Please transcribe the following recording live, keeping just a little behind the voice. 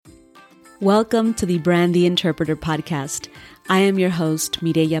Welcome to the Brand the Interpreter podcast. I am your host,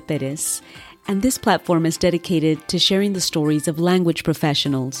 Mireya Perez, and this platform is dedicated to sharing the stories of language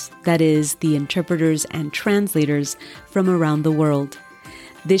professionals, that is, the interpreters and translators from around the world.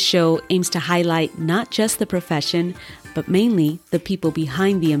 This show aims to highlight not just the profession, but mainly the people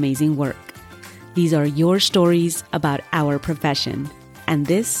behind the amazing work. These are your stories about our profession, and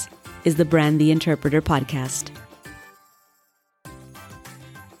this is the Brand the Interpreter podcast.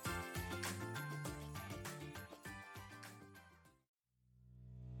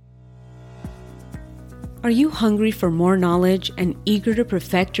 Are you hungry for more knowledge and eager to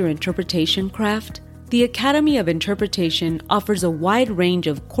perfect your interpretation craft? The Academy of Interpretation offers a wide range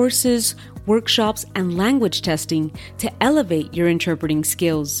of courses, workshops, and language testing to elevate your interpreting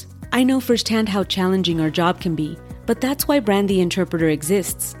skills. I know firsthand how challenging our job can be, but that's why Brand the Interpreter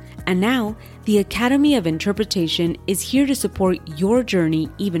exists. And now, the Academy of Interpretation is here to support your journey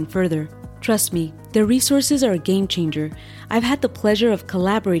even further. Trust me, their resources are a game changer. I've had the pleasure of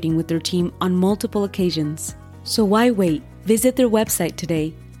collaborating with their team on multiple occasions. So why wait? Visit their website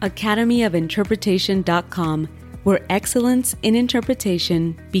today, academyofinterpretation.com, where excellence in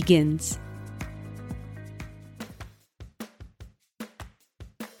interpretation begins.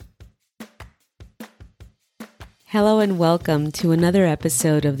 Hello and welcome to another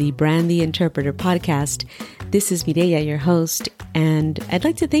episode of the Brand the Interpreter podcast. This is Mireya, your host, and I'd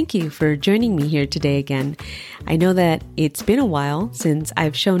like to thank you for joining me here today again. I know that it's been a while since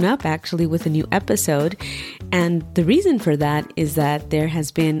I've shown up actually with a new episode, and the reason for that is that there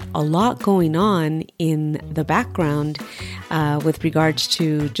has been a lot going on in the background with regards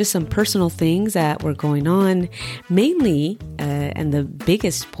to just some personal things that were going on, mainly, and the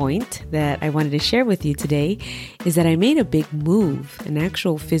biggest point that I wanted to share with you today is that I made a big move, an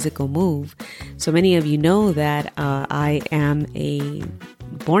actual physical move. So many of you know that I am a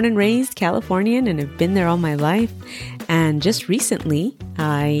born and raised Californian and have been there all my life. And just recently,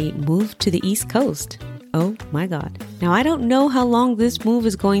 I moved to the East Coast. Oh my God. Now, I don't know how long this move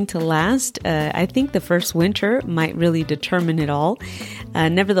is going to last. I think the first winter might really determine it all.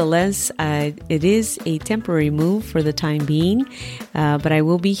 Nevertheless, it is a temporary move for the time being, but I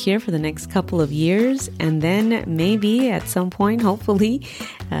will be here for the next couple of years. And then maybe at some point, hopefully,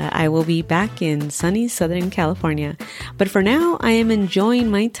 I will be back in sunny Southern California. But for now, I am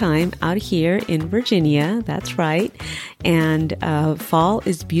enjoying my time out here in Virginia. That's right. And fall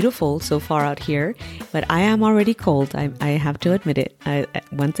is beautiful so far out here, but I am already cold. I have to admit it.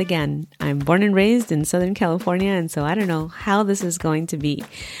 Once again, I'm born and raised in Southern California, and so I don't know how this is going to be.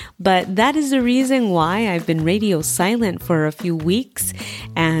 But that is the reason why I've been radio silent for a few weeks,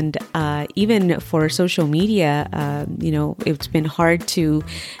 and even for social media, it's been hard to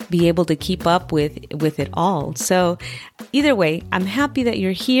be able to keep up with it all. So either way, I'm happy that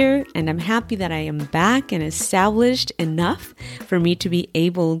you're here, and I'm happy that I am back and established enough for me to be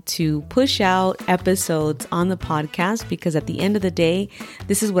able to push out episodes on the podcast, because at the end of the day,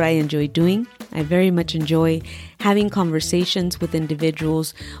 this is what I enjoy doing. I very much enjoy having conversations with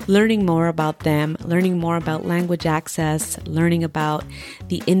individuals, learning more about them, learning more about language access, learning about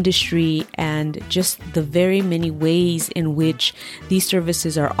the industry, and just the very many ways in which these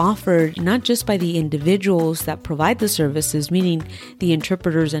services are offered, not just by the individuals that provide the services, meaning the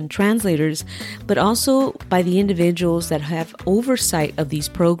interpreters and translators, but also by the individuals that have oversight of these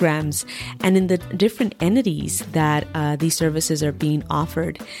programs and in the different entities that these services are being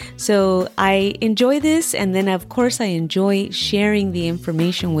offered. So I enjoy this, and then of course I enjoy sharing the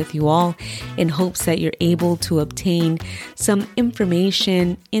information with you all in hopes that you're able to obtain some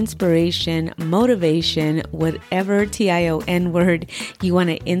information, inspiration, motivation, whatever TION word you want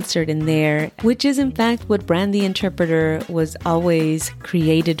to insert in there, which is in fact what Brand the Interpreter was always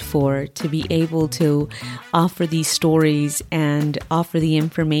created for, to be able to offer these stories and offer the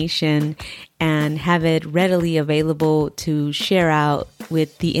information and have it readily available to share out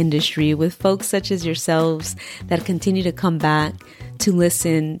with the industry, with folks such as yourselves that continue to come back to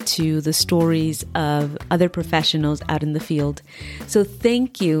listen to the stories of other professionals out in the field. So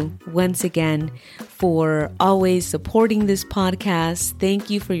thank you once again for always supporting this podcast.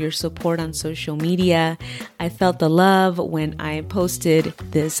 Thank you for your support on social media. I felt the love when I posted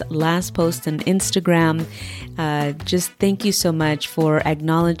this last post on Instagram. Just thank you so much for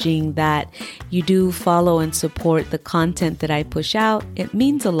acknowledging that you do follow and support the content that I push out. It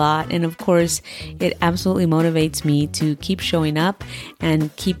means a lot. And of course, it absolutely motivates me to keep showing up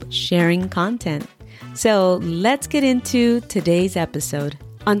and keep sharing content. So let's get into today's episode.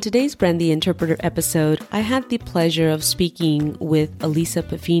 On today's Brand the Interpreter episode, I had the pleasure of speaking with Alisa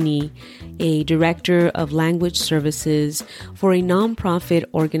Pifine, a director of language services for a nonprofit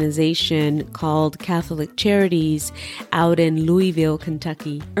organization called Catholic Charities out in Louisville,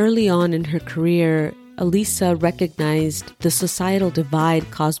 Kentucky. Early on in her career, Alisa recognized the societal divide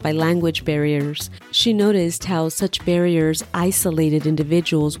caused by language barriers. She noticed how such barriers isolated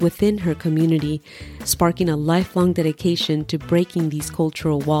individuals within her community, sparking a lifelong dedication to breaking these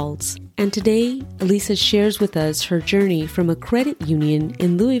cultural walls. And today, Alisa shares with us her journey from a credit union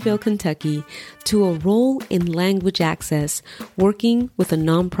in Louisville, Kentucky, to a role in language access, working with a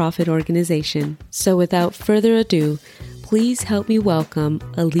nonprofit organization. So without further ado, please help me welcome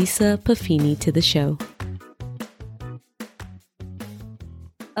Alisa Pifine to the show.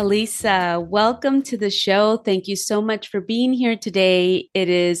 Alisa, welcome to the show. Thank you so much for being here today. It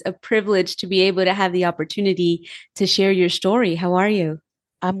is a privilege to be able to have the opportunity to share your story. How are you?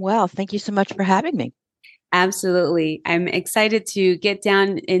 I'm well. Thank you so much for having me. Absolutely. I'm excited to get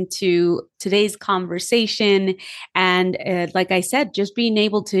down into today's conversation. And like I said, just being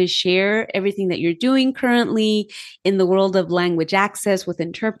able to share everything that you're doing currently in the world of language access with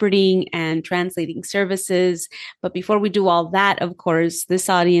interpreting and translating services. But before we do all that, of course, this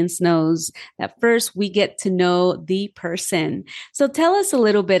audience knows that first we get to know the person. So tell us a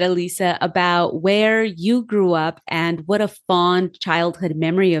little bit, Alisa, about where you grew up and what a fond childhood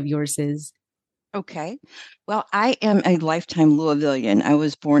memory of yours is. Okay. Well, I am a lifetime Louisvillian. I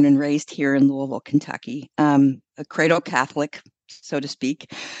was born and raised here in Louisville, Kentucky, a cradle Catholic, so to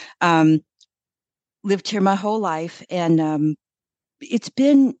speak. Um, Lived here my whole life, and it's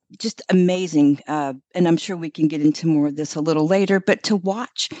been just amazing. And I'm sure we can get into more of this a little later, but to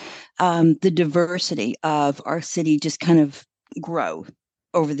watch the diversity of our city just kind of grow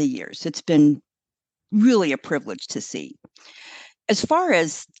over the years, it's been really a privilege to see. As far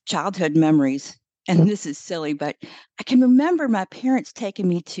as childhood memories, and this is silly, but I can remember my parents taking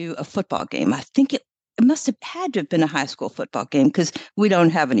me to a football game. I think it must have had to have been a high school football game because we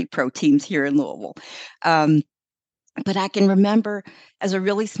don't have any pro teams here in Louisville. Um, but I can remember as a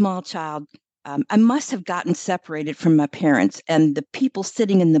really small child, I must have gotten separated from my parents, and the people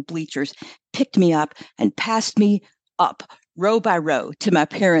sitting in the bleachers picked me up and passed me up row by row to my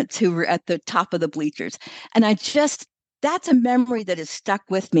parents who were at the top of the bleachers. And that's a memory that has stuck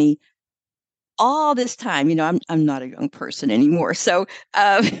with me all this time. I'm not a young person anymore. So,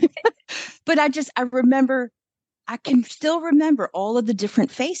 uh, but I remember, I can still remember all of the different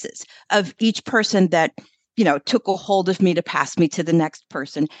faces of each person that, took a hold of me to pass me to the next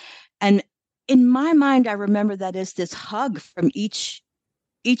person. And in my mind, I remember that as this hug from each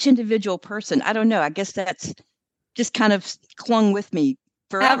individual person. I don't know. I guess that's just kind of clung with me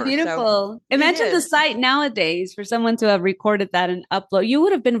How forever. So beautiful. it Imagine the is. sight nowadays for someone to have recorded that and upload. You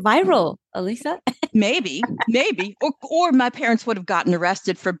would have been viral, Alisa. Maybe, or my parents would have gotten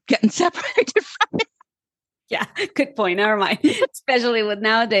arrested for getting separated from it. Yeah, good point. Never mind. Especially with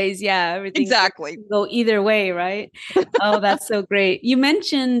nowadays, yeah, everything Exactly. can go either way, right? Oh, that's so great. You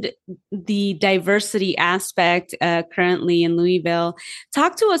mentioned the diversity aspect currently in Louisville.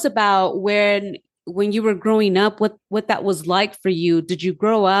 Talk to us about when you were growing up, what that was like for you. Did you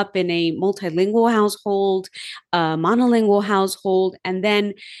grow up in a multilingual household, a monolingual household? And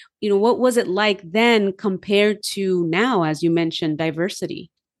then, what was it like then compared to now, as you mentioned, diversity?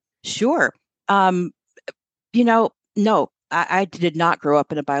 Sure. Um, no, I did not grow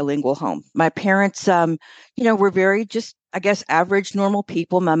up in a bilingual home. My parents, were very just, I guess, average, normal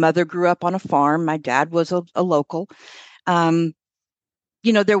people. My mother grew up on a farm. My dad was a local. Um,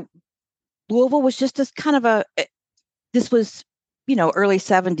 there Louisville was just this kind of this was, early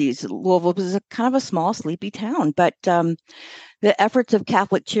 70s. Louisville was a kind of a small, sleepy town, but the efforts of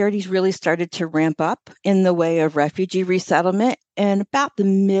Catholic Charities really started to ramp up in the way of refugee resettlement in about the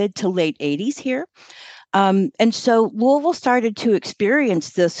mid to late 80s here. And so Louisville started to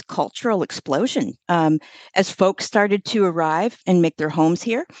experience this cultural explosion as folks started to arrive and make their homes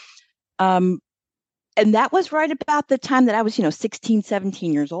here. Um, and that was right about the time that I was, 16,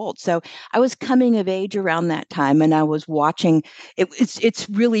 17 years old. So I was coming of age around that time, and I was watching. It's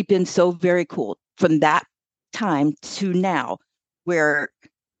really been so very cool from that time to now, where,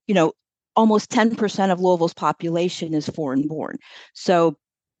 you know, almost 10% of Louisville's population is foreign born. So,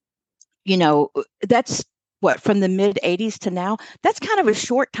 that's what, from the mid 80s to now, that's kind of a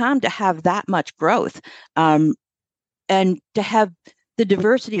short time to have that much growth. Um, and to have the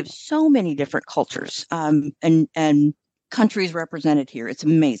diversity of so many different cultures and countries represented here. It's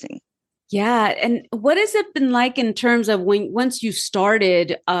amazing. Yeah. And what has it been like in terms of once you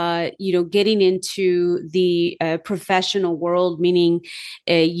started, getting into the professional world, meaning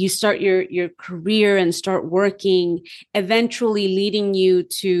you start your career and start working, eventually leading you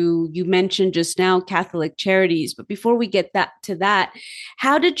to, you mentioned just now, Catholic Charities. But before we get to that,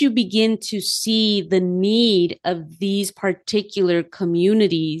 how did you begin to see the need of these particular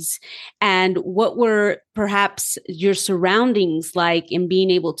communities, and what were perhaps your surroundings like in being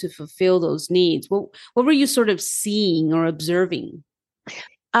able to fulfill those needs? What were you sort of seeing or observing?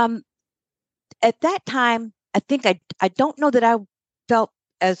 Um, at that time, I think I don't know that I felt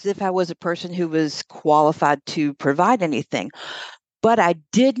as if I was a person who was qualified to provide anything, but I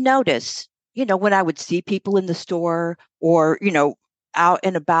did notice, when I would see people in the store or, out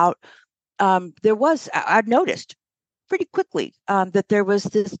and about, I noticed pretty quickly that there was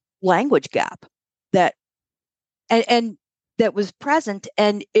this language gap that and that was present,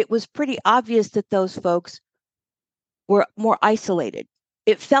 and it was pretty obvious that those folks were more isolated.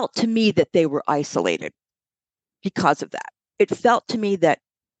 It felt to me that they were isolated because of that. It felt to me that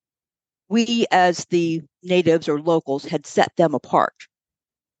we, as the natives or locals, had set them apart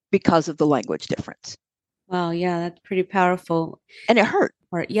because of the language difference. Well, yeah, that's pretty powerful. And it hurt.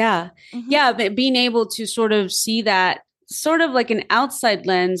 Part. Yeah. Mm-hmm. Yeah. But being able to sort of see that sort of like an outside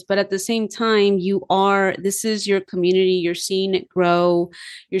lens, but at the same time, this is your community, you're seeing it grow,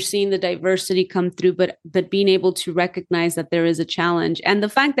 you're seeing the diversity come through, but being able to recognize that there is a challenge. And the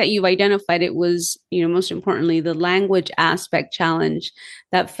fact that you've identified it was, most importantly, the language aspect challenge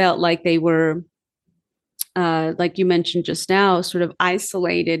that felt like they were like you mentioned just now, sort of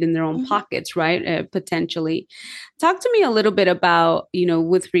isolated in their own Mm-hmm. pockets, right? Potentially. Talk to me a little bit about,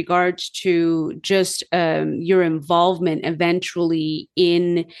 with regards to just your involvement eventually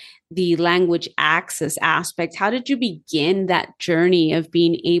in the language access aspect. How did you begin that journey of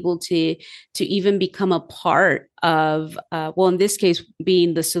being able to even become a part of, well, in this case,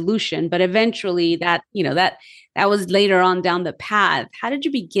 being the solution, but eventually that was later on down the path. How did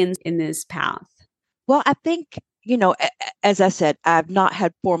you begin in this path? Well, I think, as I said, I've not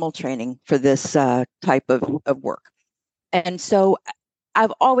had formal training for this type of work. And so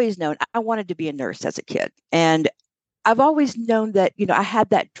I've always known I wanted to be a nurse as a kid. And I've always known that, I had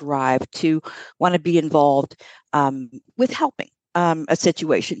that drive to want to be involved with helping a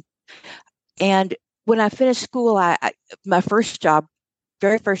situation. And when I finished school, my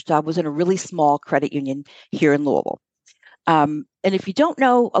very first job was in a really small credit union here in Louisville. And if you don't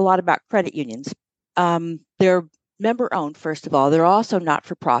know a lot about credit unions, they're member owned, first of all. They're also not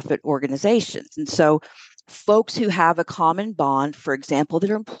for profit organizations. And so, folks who have a common bond, for example,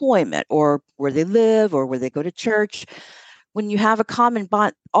 their employment or where they live or where they go to church, when you have a common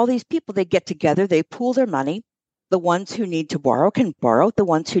bond, all these people, they get together, they pool their money. The ones who need to borrow can borrow. The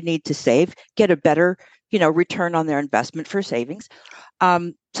ones who need to save get a better, return on their investment for savings.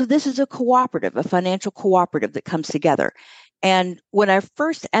 So this is a cooperative, a financial cooperative that comes together. And when I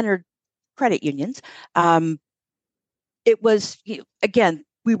first entered credit unions, it was, again,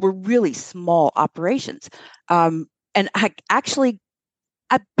 we were really small operations. And I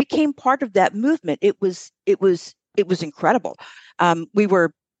became part of that movement. It was incredible. We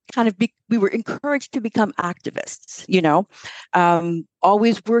were we were encouraged to become activists,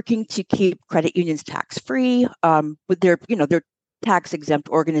 always working to keep credit unions tax free, with their tax exempt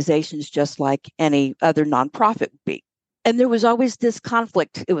organizations, just like any other nonprofit would be. And there was always this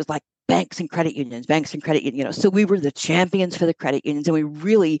conflict. It was like banks and credit unions, banks and credit unions. So we were the champions for the credit unions, and we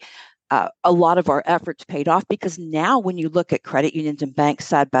really a lot of our efforts paid off, because now when you look at credit unions and banks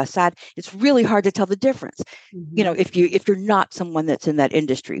side by side, it's really hard to tell the difference. Mm-hmm. If you're not someone that's in that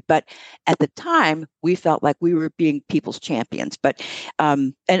industry. But at the time, we felt like we were being people's champions. But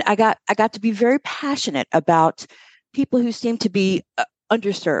and I got to be very passionate about people who seemed to be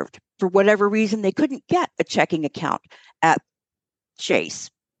underserved for whatever reason. They couldn't get a checking account at Chase.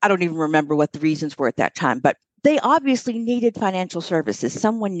 I don't even remember what the reasons were at that time, but they obviously needed financial services.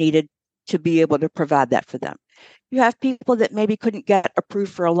 Someone needed to be able to provide that for them. You have people that maybe couldn't get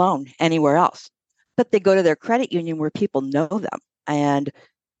approved for a loan anywhere else, but they go to their credit union where people know them, and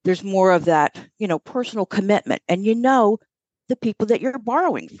there's more of that, personal commitment, and the people that you're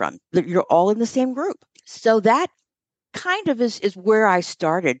borrowing from, that you're all in the same group. So that kind of is where I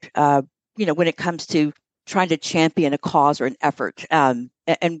started, when it comes to trying to champion a cause or an effort, and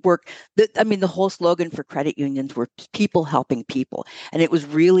work. The whole slogan for credit unions were people helping people. And it was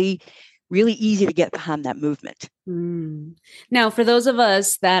really, really easy to get behind that movement. Mm. Now, for those of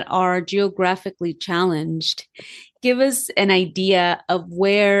us that are geographically challenged, give us an idea of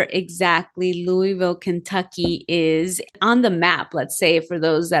where exactly Louisville, Kentucky is on the map, let's say, for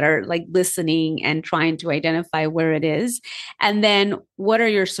those that are like listening and trying to identify where it is? And then what are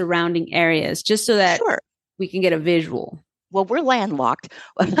your surrounding areas, just so that Sure. we can get a visual? Well, we're landlocked.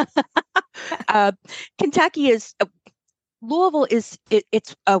 uh, Kentucky is Louisville is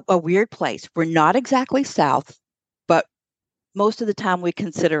it's a weird place. We're not exactly south, but most of the time we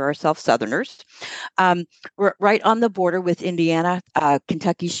consider ourselves Southerners. We're right on the border with Indiana.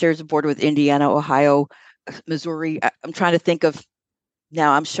 Kentucky shares a border with Indiana, Ohio, Missouri. I'm trying to think of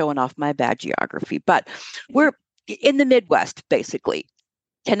now. I'm showing off my bad geography, but we're in the Midwest, basically.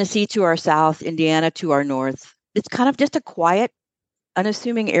 Tennessee to our south, Indiana to our north. It's kind of just a quiet,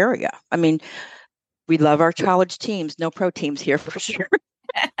 unassuming area. I mean, we love our college teams, no pro teams here for sure.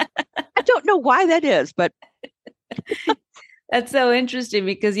 I don't know why that is, but That's so interesting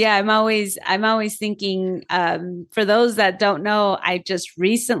because yeah, I'm always thinking, for those that don't know, I just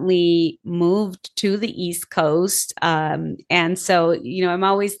recently moved to the East Coast. And so, I'm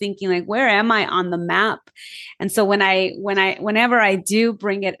always thinking like, where am I on the map? And so whenever I do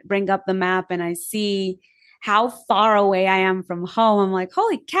bring up the map and I see how far away I am from home, I'm like,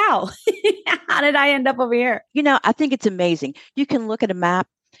 holy cow, how did I end up over here? I think it's amazing. You can look at a map,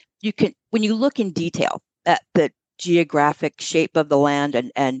 when you look in detail at the geographic shape of the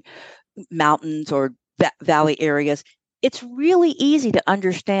land and mountains or valley areas, it's really easy to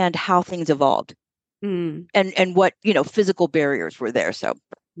understand how things evolved and what, physical barriers were there. So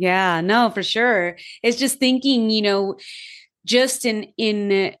Yeah, no, for sure. It's just thinking, just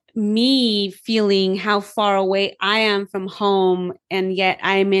in me feeling how far away I am from home, and yet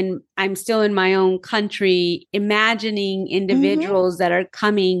I'm still in my own country, imagining mhm. individuals that are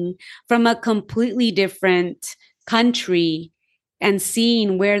coming from a completely different country and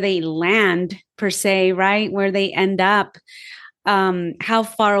seeing where they land per se, right? Where they end up, how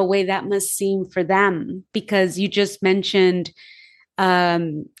far away that must seem for them, because you just mentioned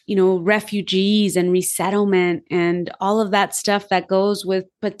refugees and resettlement and all of that stuff that goes with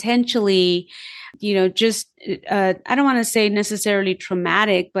potentially, just, I don't want to say necessarily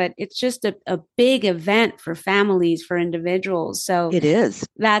traumatic, but it's just a big event for families, for individuals. So It is.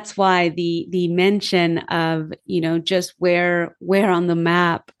 that's why the mention of, just where on the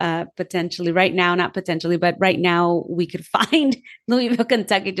map, potentially right now, not potentially, but right now we could find Louisville,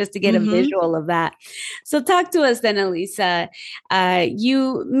 Kentucky, just to get a Mhm. visual of that. So talk to us then, Alisa.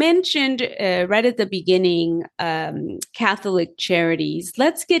 You mentioned, right at the beginning, Catholic Charities.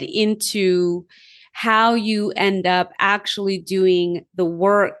 Let's get into how you end up actually doing the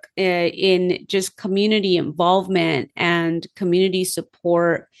work, in just community involvement and community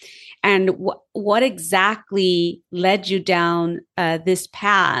support, and what exactly led you down, this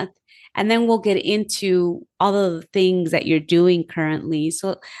path. And then we'll get into all of the things that you're doing currently.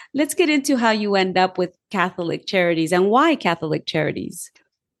 So let's get into how you end up with Catholic Charities and why Catholic Charities.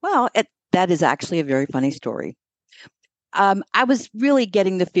 Well, that is actually a very funny story. I was really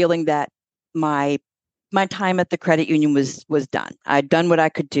getting the feeling that my my time at the credit union was done. I'd done what I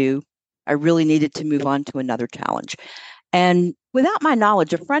could do. I really needed to move on to another challenge. And without my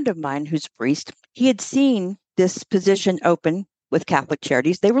knowledge, a friend of mine who's a priest, he had seen this position open with Catholic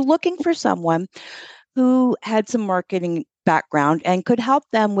Charities. They were looking for someone who had some marketing background and could help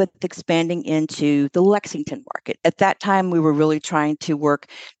them with expanding into the Lexington market. At that time, we were really trying to work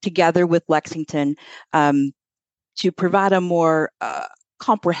together with Lexington, to provide a more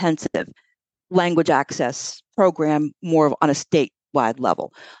comprehensive language access program, more on a statewide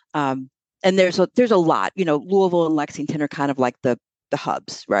level. Um, and there's a lot. Louisville and Lexington are kind of like the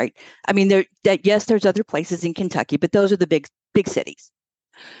hubs, right? I mean, yes, there's other places in Kentucky, but those are the big cities.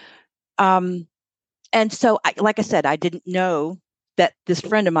 Um, and so, like I said, I didn't know that this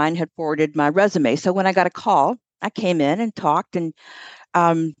friend of mine had forwarded my resume. So when I got a call, I came in and talked, and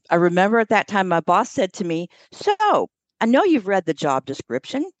I remember at that time my boss said to me, "So I know you've read the job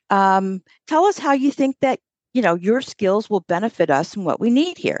description. Tell us how you think that your skills will benefit us and what we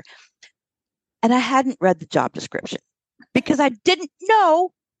need here." And I hadn't read the job description because I didn't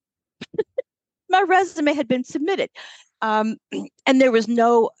know my resume had been submitted, um, and there was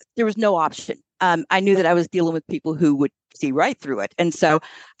no option. I knew that I was dealing with people who would see right through it, and so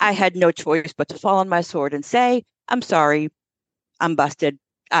I had no choice but to fall on my sword and say, "I'm sorry, I'm busted.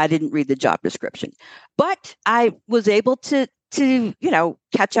 I didn't read the job description." But I was able to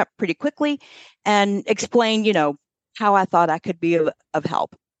catch up pretty quickly and explain how I thought I could be of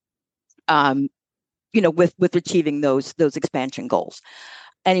help, um, with achieving those expansion goals.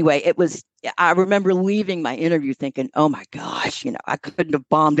 Anyway, I remember leaving my interview thinking, oh my gosh, I couldn't have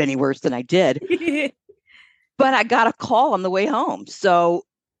bombed any worse than I did. but I got a call on the way home. So,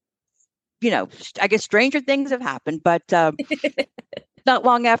 I guess stranger things have happened, but not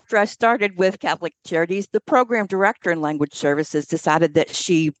long after I started with Catholic Charities, the program director in language services decided that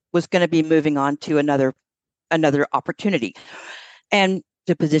she was going to be moving on to another opportunity. And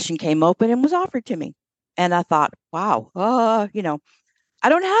the position came open and was offered to me. And I thought, wow, I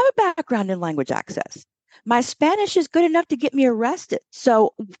don't have a background in language access. My Spanish is good enough to get me arrested.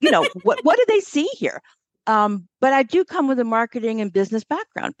 So, what do they see here? But I do come with a marketing and business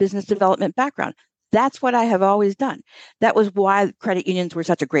background, business development background. That's what I have always done. That was why credit unions were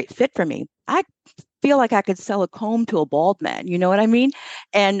such a great fit for me. I feel like I could sell a comb to a bald man. You know what I mean?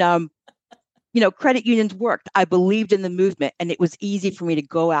 And credit unions worked. I believed in the movement, and it was easy for me to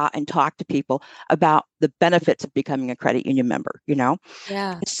go out and talk to people about the benefits of becoming a credit union member.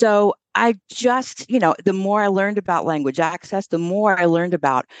 Yeah. So I just, the more I learned about language access, the more I learned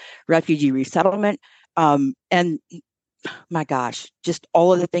about refugee resettlement. And my gosh, just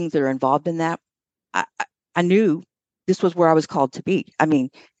all of the things that are involved in that. I knew this was where I was called to be. I mean,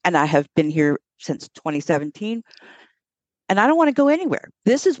 and I have been here since 2017, and I don't want to go anywhere.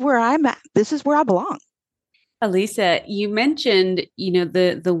 This is where I'm at. This is where I belong. Alisa, you mentioned,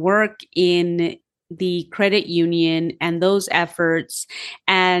 the work in the credit union and those efforts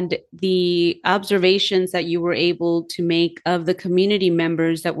and the observations that you were able to make of the community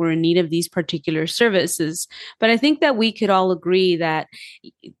members that were in need of these particular services. But I think that we could all agree that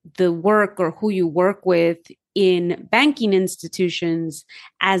the work or who you work with in banking institutions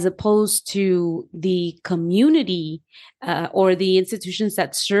as opposed to the community or the institutions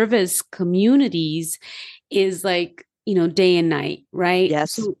that service communities is like, day and night, right?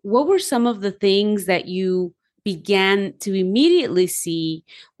 Yes. So what were some of the things that you began to immediately see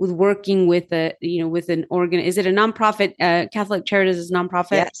with working with with an organ? Is it a nonprofit? Catholic Charities is a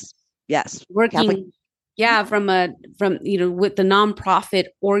nonprofit? Yes. Working, Catholic. yeah, from with the nonprofit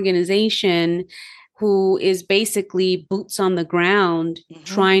organization who is basically boots on the ground,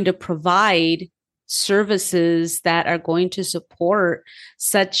 trying to provide services that are going to support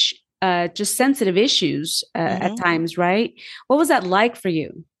such just sensitive issues at times, right? What was that like for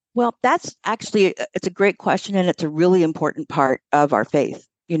you? Well, that's actually, it's a great question, and it's a really important part of our faith.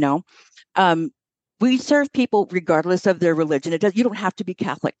 We serve people regardless of their religion. You don't have to be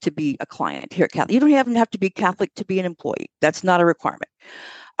Catholic to be a client here at Catholic. You don't even have to be Catholic to be an employee. That's not a requirement.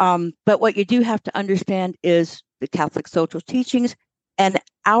 But what you do have to understand is the Catholic social teachings and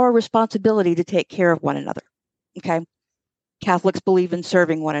our responsibility to take care of one another. Okay. Catholics believe in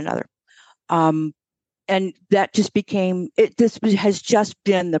serving one another. And that just became it. This has just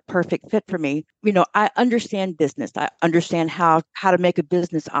been the perfect fit for me. I understand business. I understand how to make a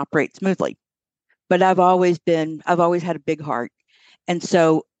business operate smoothly. But I've always had a big heart. And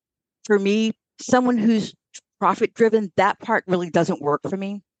so for me, someone who's profit driven, that part really doesn't work for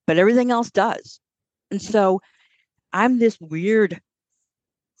me, but everything else does. And so I'm this weird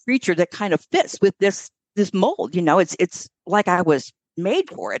creature that kind of fits with this mold. It's like I was made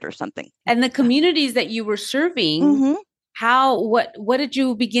for it or something. And the communities that you were serving, what did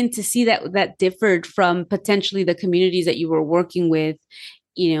you begin to see that differed from potentially the communities that you were working with,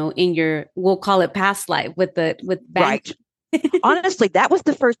 in your, we'll call it past life with bank? Right. Honestly, that was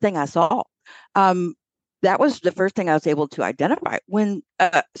the first thing I saw. That was the first thing I was able to identify when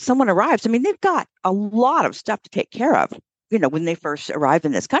someone arrives. I mean, they've got a lot of stuff to take care of. When they first arrive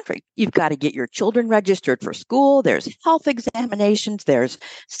in this country, you've got to get your children registered for school. There's health examinations. There's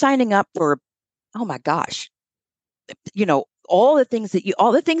signing up for, oh my gosh, all the things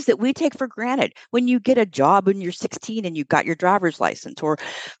that we take for granted when you get a job when you're 16 and you got your driver's license or,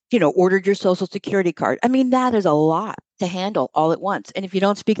 ordered your social security card. I mean, that is a lot to handle all at once. And if you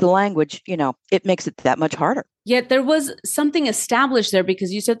don't speak the language, it makes it that much harder. Yet there was something established there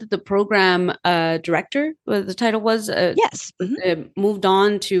because you said that the program director, the title was, yes, moved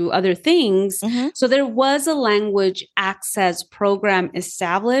on to other things. So there was a language access program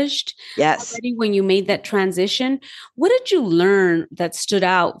established already when you made that transition. What did you learn that stood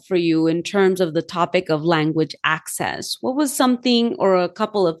out for you in terms of the topic of language access? What was something or a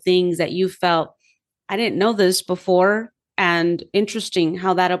couple of things that you felt, I didn't know this before, and interesting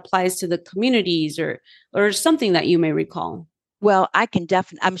how that applies to the communities or something that you may recall? Well,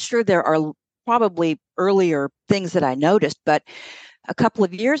 I'm sure there are probably earlier things that I noticed, but a couple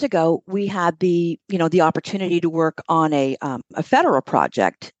of years ago, we had the opportunity to work on a federal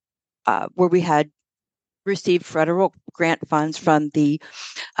project where we had received federal grant funds from the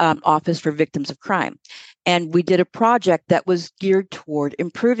Office for Victims of Crime. And we did a project that was geared toward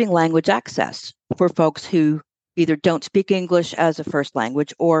improving language access for folks who either don't speak English as a first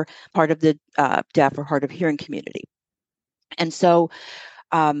language or part of the deaf or hard of hearing community. And so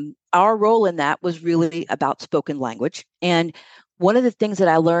our role in that was really about spoken language. And one of the things that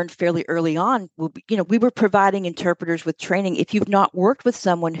I learned fairly early on, we were providing interpreters with training. If you've not worked with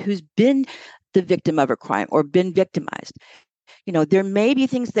someone who's been the victim of a crime or been victimized, there may be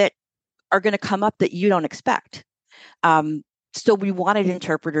things that are going to come up that you don't expect. So we wanted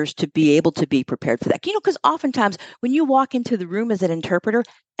interpreters to be able to be prepared for that. Because oftentimes when you walk into the room as an interpreter,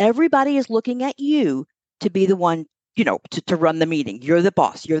 everybody is looking at you to be the one, to run the meeting. You're the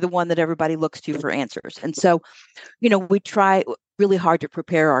boss. You're the one that everybody looks to for answers. And so, we try really hard to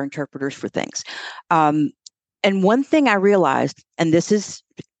prepare our interpreters for things. And one thing I realized, and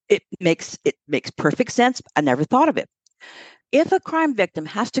it makes perfect sense. I never thought of it. If a crime victim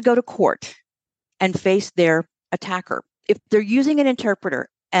has to go to court and face their attacker, if they're using an interpreter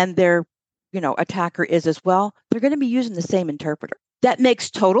and their, attacker is as well, they're going to be using the same interpreter. That makes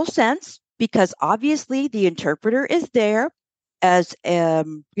total sense because obviously the interpreter is there as, as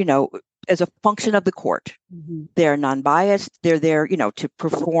a function of the court. Mm-hmm. They're non-biased. They're there, to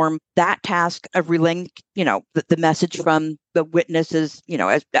perform that task of relaying, the message from the witnesses,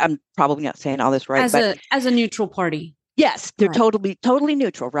 as I'm probably not saying all this right. As a neutral party. Yes, they're right. Totally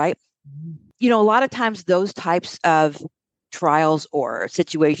neutral, right? Mm-hmm. A lot of times those types of trials or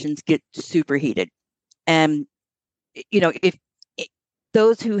situations get super heated. And, if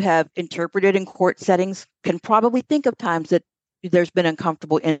those who have interpreted in court settings can probably think of times that there's been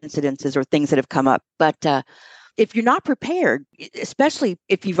uncomfortable incidences or things that have come up. But if you're not prepared, especially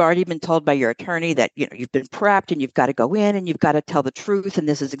if you've already been told by your attorney that, you've been prepped and you've got to go in and you've got to tell the truth and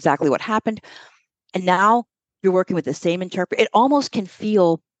this is exactly what happened. And now you're working with the same interpreter, it almost can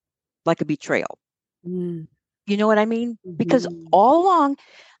feel like a betrayal. Mm. You know what I mean? Mm-hmm. Because all along,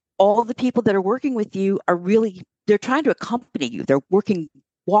 all the people that are working with you are they're trying to accompany you. They're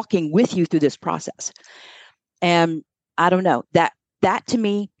walking with you through this process. And I don't know, that to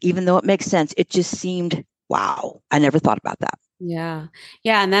me, even though it makes sense, it just seemed, wow, I never thought about that. Yeah.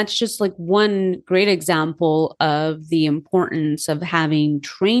 Yeah. And that's just like one great example of the importance of having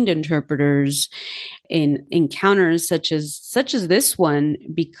trained interpreters in encounters such as this one,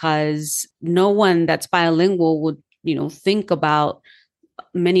 because no one that's bilingual would, think about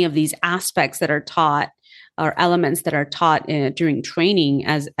many of these aspects that are taught or elements that are taught during training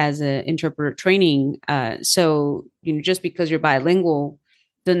as an interpreter training. So, just because you're bilingual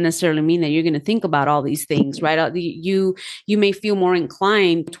doesn't necessarily mean that you're going to think about all these things, right? You may feel more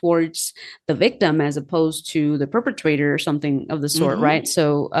inclined towards the victim as opposed to the perpetrator or something of the sort, mm-hmm. right?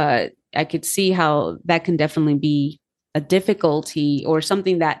 So I could see how that can definitely be a difficulty or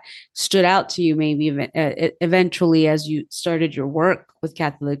something that stood out to you maybe eventually as you started your work with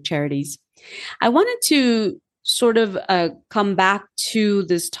Catholic Charities. I wanted to sort of come back to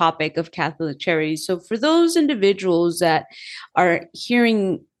this topic of Catholic Charities. So for those individuals that are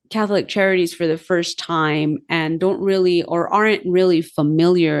hearing Catholic Charities for the first time and don't really or aren't really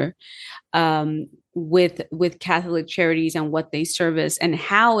familiar with Catholic Charities and what they service and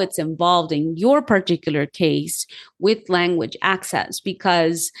how it's involved in your particular case with language access,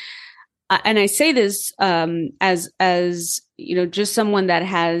 because and I say this as just someone that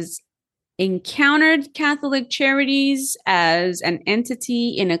has encountered Catholic Charities as an entity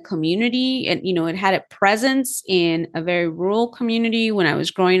in a community, and it had a presence in a very rural community when I was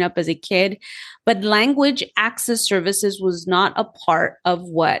growing up as a kid, but language access services was not a part of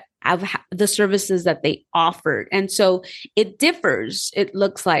the services that they offered. And so it differs, it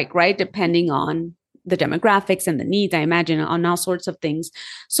looks like, right, depending on the demographics and the needs, I imagine, on all sorts of things.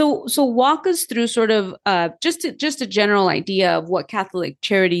 So walk us through sort of just a general idea of what Catholic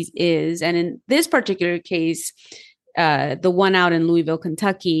Charities is. And in this particular case, the one out in Louisville,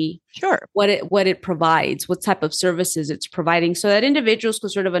 Kentucky, sure, what it provides, what type of services it's providing, so that individuals could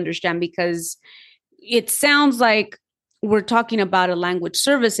sort of understand, because it sounds like we're talking about a language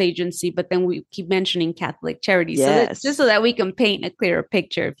service agency, but then we keep mentioning Catholic Charities. Yes. So just so that we can paint a clearer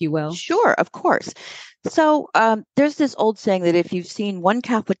picture, if you will. Sure, of course. So there's this old saying that if you've seen one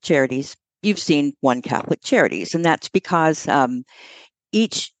Catholic Charities, you've seen one Catholic Charities. And that's because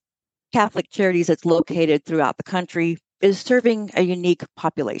each Catholic Charities that's located throughout the country is serving a unique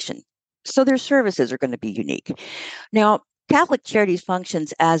population. So their services are going to be unique. Now, Catholic Charities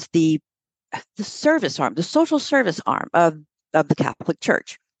functions as the service arm, the social service arm of the Catholic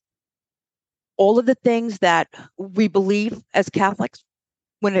Church. All of the things that we believe as Catholics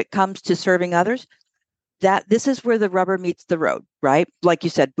when it comes to serving others, that this is where the rubber meets the road, right? Like you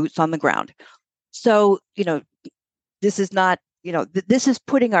said, boots on the ground. So, this is not, this is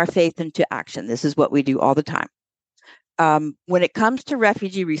putting our faith into action. This is what we do all the time. When it comes to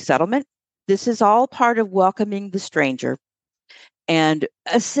refugee resettlement, this is all part of welcoming the stranger and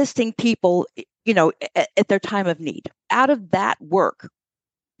assisting people, at their time of need. Out of that work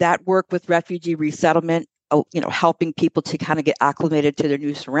with refugee resettlement, helping people to kind of get acclimated to their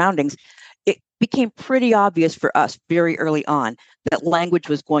new surroundings, it became pretty obvious for us very early on that language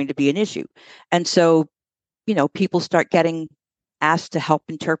was going to be an issue. And so, people start getting asked to help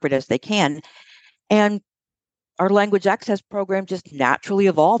interpret as they can. And our language access program just naturally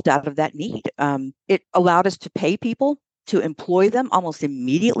evolved out of that need. It allowed us to pay people to employ them almost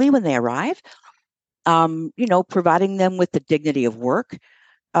immediately when they arrive, providing them with the dignity of work,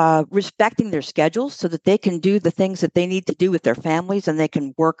 respecting their schedules so that they can do the things that they need to do with their families and they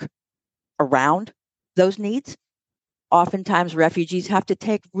can work around those needs. Oftentimes, refugees have to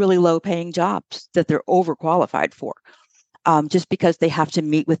take really low paying jobs that they're overqualified for, just because they have to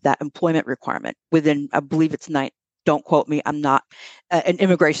meet with that employment requirement within, I believe it's don't quote me, I'm not an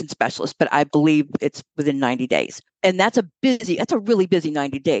immigration specialist, but I believe it's within 90 days. And that's a really busy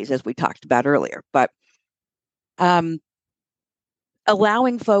 90 days, as we talked about earlier. But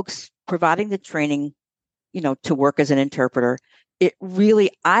allowing folks, providing the training, to work as an interpreter, it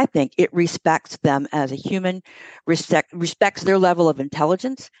really, I think it respects them as a human, respects their level of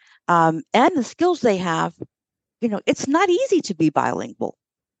intelligence, and the skills they have. It's not easy to be bilingual.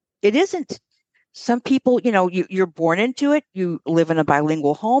 It isn't. Some people, you're born into it. You live in a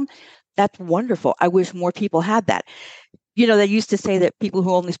bilingual home. That's wonderful. I wish more people had that. They used to say that people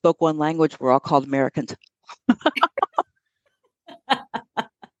who only spoke one language were all called Americans.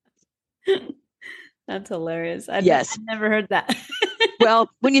 That's hilarious. Yes. I've never heard that. Well,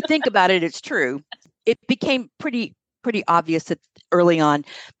 when you think about it, it's true. It became pretty obvious that early on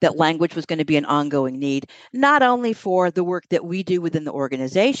that language was going to be an ongoing need, not only for the work that we do within the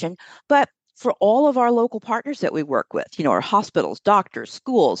organization, but for all of our local partners that we work with, our hospitals, doctors,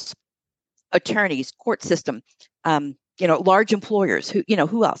 schools, attorneys, court system, large employers,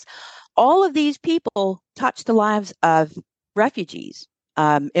 who else? All of these people touch the lives of refugees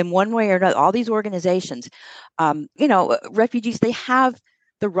in one way or another. All these organizations, refugees, they have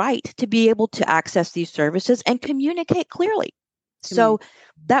the right to be able to access these services and communicate clearly. So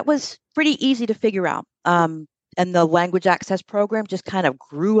that was pretty easy to figure out. And the language access program just kind of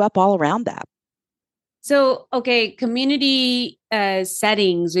grew up all around that. So, okay, community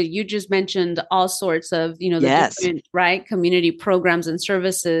settings, you just mentioned all sorts of, the Yes. different, right, community programs and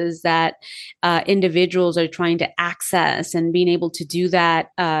services that individuals are trying to access, and being able to do that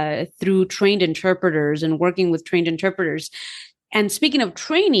through trained interpreters and working with trained interpreters. And speaking of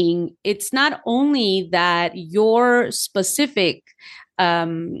training, it's not only that your specific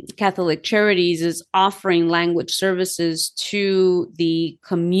Catholic Charities is offering language services to the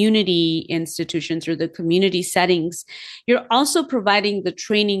community institutions or the community settings. You're also providing the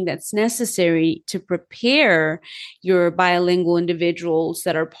training that's necessary to prepare your bilingual individuals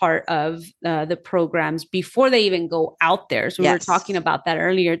that are part of the programs before they even go out there. So we were talking about that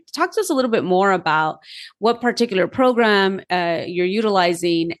earlier. Talk to us a little bit more about what particular program you're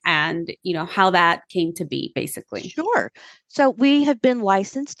utilizing and, how that came to be, basically. Sure. So we have been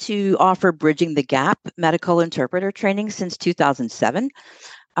licensed to offer Bridging the Gap medical interpreter training since 2007.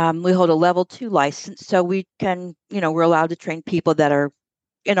 We hold a level 2 license, so we can, we're allowed to train people that are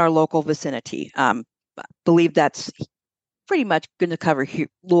in our local vicinity. I believe that's pretty much going to cover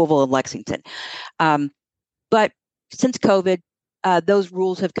Louisville and Lexington. But since COVID, those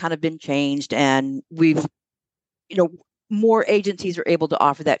rules have kind of been changed, and we've, more agencies are able to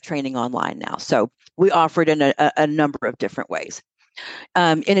offer that training online now. So we offer it in a number of different ways.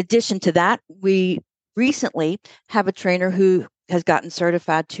 In addition to that, we recently have a trainer who has gotten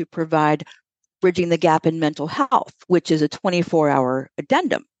certified to provide Bridging the Gap in Mental Health, which is a 24-hour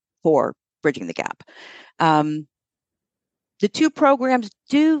addendum for Bridging the Gap. The two programs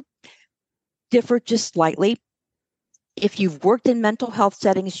do differ just slightly. If you've worked in mental health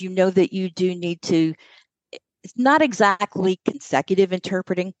settings, you know that you do need to, it's not exactly consecutive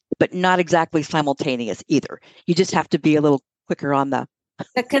interpreting, but not exactly simultaneous either. You just have to be a little quicker on the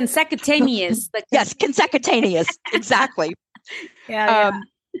consecutive. Yes, consecutive. Exactly. Yeah.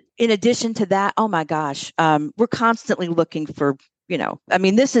 In addition to that, oh my gosh, we're constantly looking for,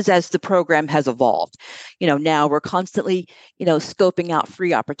 this is as the program has evolved. Now we're constantly, scoping out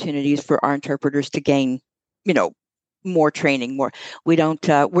free opportunities for our interpreters to gain, more training, we're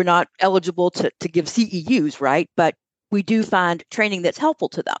not eligible to give CEUs, right? But we do find training that's helpful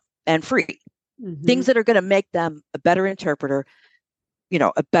to them and free. Mm-hmm. Things that are going to make them a better interpreter,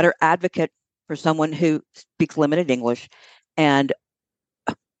 a better advocate for someone who speaks limited English, and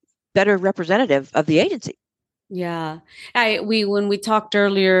a better representative of the agency. Yeah. When we talked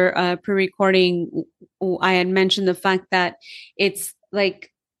earlier, pre-recording, I had mentioned the fact that it's like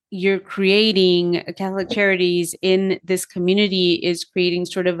you're creating Catholic Charities in this community is creating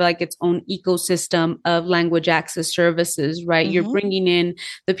sort of like its own ecosystem of language access services, right? You're Mm-hmm. bringing in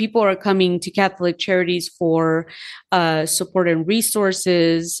the people are coming to Catholic Charities for support and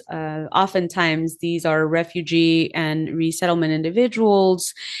resources. Oftentimes, these are refugee and resettlement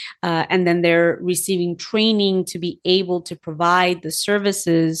individuals, and then they're receiving training to be able to provide the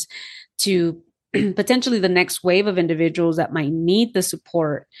services to potentially the next wave of individuals that might need the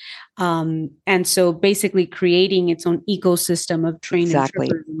support. And so basically creating its own ecosystem of trained Exactly.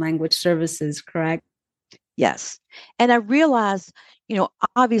 interpreters and language services, correct? Yes. And I realize,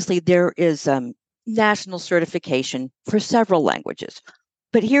 obviously there is national certification for several languages.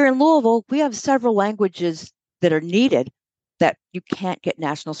 But here in Louisville, we have several languages that are needed that you can't get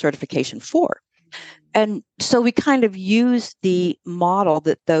national certification for. And so we kind of use the model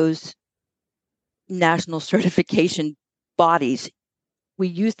that those national certification bodies, we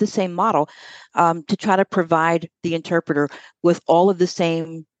use the same model to try to provide the interpreter with all of the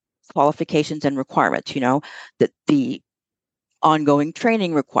same qualifications and requirements, that the ongoing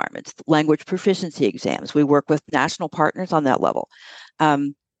training requirements, language proficiency exams. We work with national partners on that level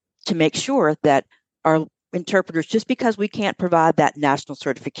um, to make sure that our interpreters, just because we can't provide that national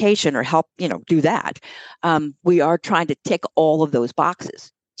certification or help, do that, we are trying to tick all of those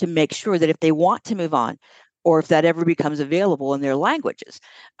boxes to make sure that if they want to move on, or if that ever becomes available in their languages,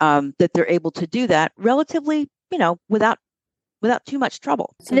 that they're able to do that relatively, without too much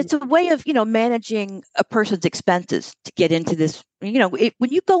trouble. And So it's a way of, managing a person's expenses to get into this. When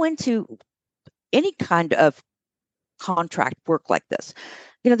you go into any kind of contract work like this,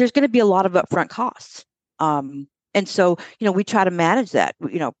 there's going to be a lot of upfront costs. And so, we try to manage that.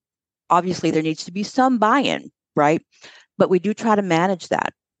 Obviously there needs to be some buy-in, right? But we do try to manage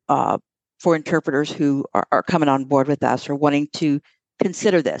that for interpreters who are coming on board with us or wanting to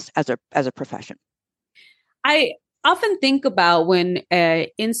consider this as a profession. I often think about when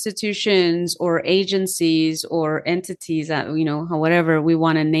institutions or agencies or entities, whatever we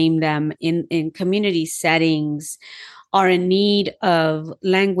want to name them, in community settings are in need of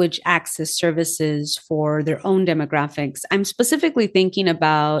language access services for their own demographics. I'm specifically thinking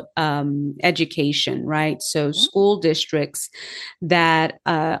about education, right? So Mm-hmm. school districts that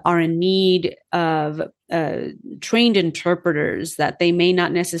are in need of trained interpreters that they may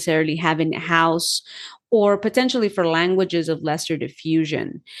not necessarily have in house, or potentially for languages of lesser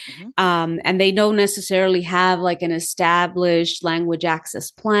diffusion. Mm-hmm. And they don't necessarily have like an established language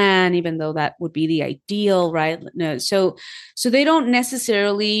access plan, even though that would be the ideal, right? No, so they don't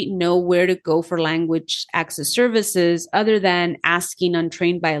necessarily know where to go for language access services other than asking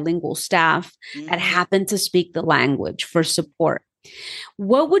untrained bilingual staff that Mm-hmm. happen to speak the language for support.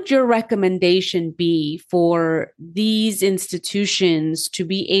 What would your recommendation be for these institutions to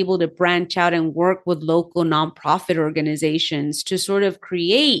be able to branch out and work with local nonprofit organizations to sort of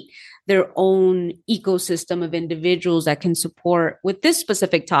create their own ecosystem of individuals that can support with this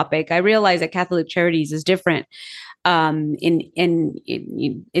specific topic? I realize that Catholic Charities is different in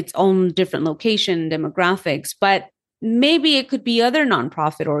its own different location demographics, but maybe it could be other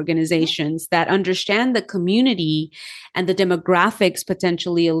nonprofit organizations that understand the community and the demographics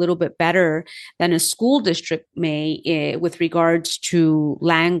potentially a little bit better than a school district may, with regards to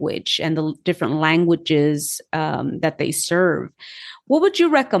language and the different languages that they serve. What would you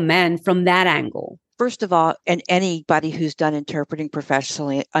recommend from that angle? First of all, and anybody who's done interpreting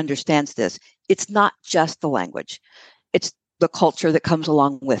professionally understands this, it's not just the language, it's the culture that comes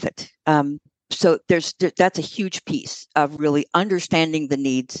along with it. So that's a huge piece of really understanding the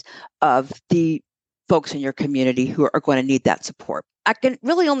needs of the folks in your community who are going to need that support. I can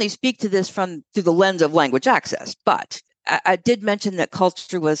really only speak to this through the lens of language access, but I did mention that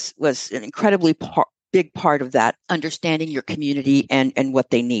culture was an incredibly big part of that, understanding your community and what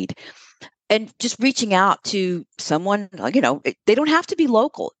they need. And just reaching out to someone, they don't have to be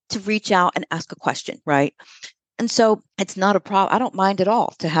local to reach out and ask a question, right? And so it's not a problem. I don't mind at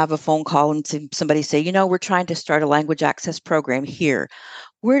all to have a phone call and to somebody say, we're trying to start a language access program here.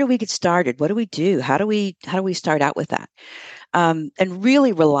 Where do we get started? What do we do? How do we start out with that? And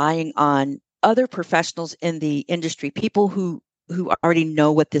really relying on other professionals in the industry, people who already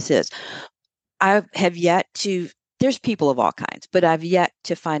know what this is. I have yet to. There's people of all kinds, but I've yet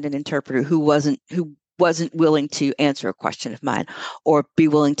to find an interpreter who wasn't willing to answer a question of mine or be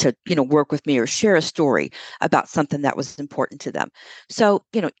willing to, work with me or share a story about something that was important to them. So,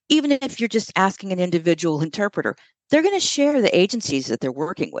 even if you're just asking an individual interpreter, they're going to share the agencies that they're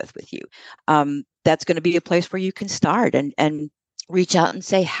working with you. that's going to be a place where you can start and reach out and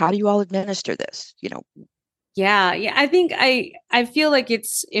say, how do you all administer this? Yeah. I think I feel like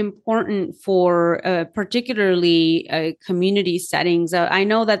it's important for particularly community settings. I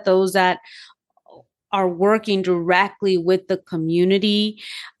know that those that are working directly with the community,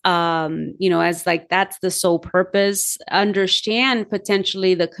 as like that's the sole purpose, understand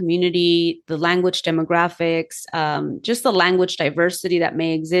potentially the community, the language demographics, just the language diversity that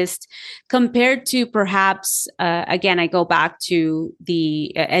may exist compared to perhaps, again, I go back to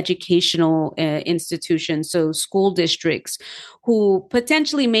the educational institutions, so school districts who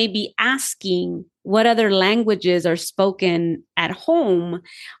potentially may be asking what other languages are spoken at home,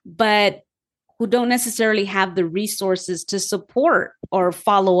 but who don't necessarily have the resources to support or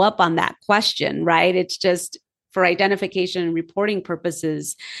follow up on that question, right? It's just for identification and reporting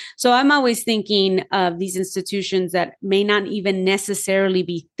purposes. So I'm always thinking of these institutions that may not even necessarily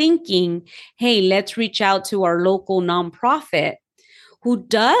be thinking, hey, let's reach out to our local nonprofit who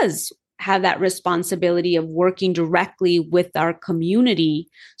does have that responsibility of working directly with our community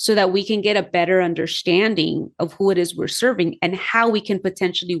so that we can get a better understanding of who it is we're serving and how we can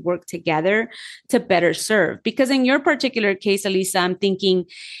potentially work together to better serve. Because in your particular case, Alisa, I'm thinking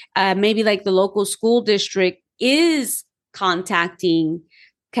maybe like the local school district is contacting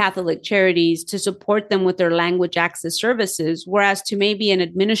Catholic Charities to support them with their language access services, whereas to maybe an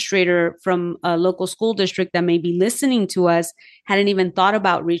administrator from a local school district that may be listening to us hadn't even thought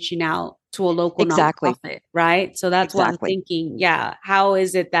about reaching out to a local Exactly. nonprofit, right? So that's why I'm Exactly. thinking, yeah, how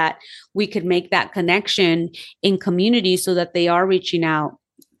is it that we could make that connection in community so that they are reaching out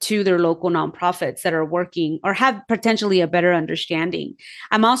to their local nonprofits that are working or have potentially a better understanding.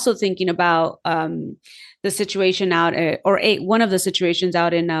 I'm also thinking about the situation out, one of the situations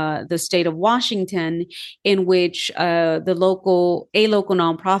out in the state of Washington, in which a local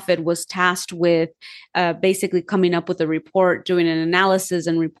nonprofit was tasked with basically coming up with a report, doing an analysis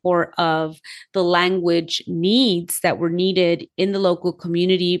and report of the language needs that were needed in the local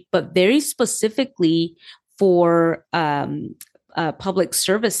community, but very specifically for public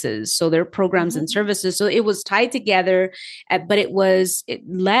services, so their programs and services. So it was tied together, but it was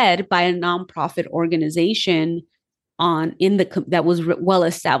led by a nonprofit organization that was well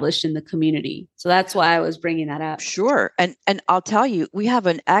established in the community. So that's why I was bringing that up. Sure. And I'll tell you, we have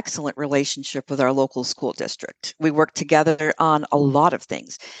an excellent relationship with our local school district. We work together on a lot of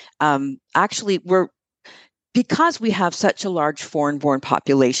things. Actually, because we have such a large foreign-born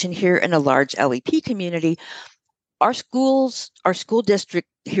population here and a large LEP community, our school district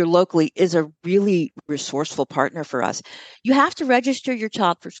here locally is a really resourceful partner for us. You have to register your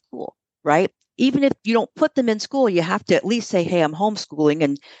child for school, right? Even if you don't put them in school, you have to at least say, hey, I'm homeschooling,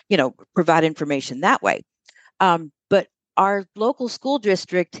 and, provide information that way. But our local school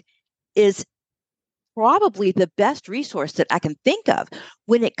district is probably the best resource that I can think of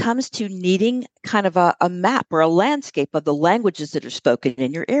when it comes to needing kind of a map or a landscape of the languages that are spoken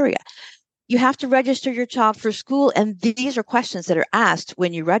in your area. You have to register your child for school, and these are questions that are asked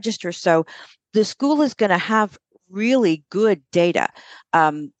when you register. So the school is going to have really good data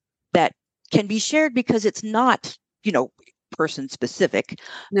that can be shared, because it's not, person specific,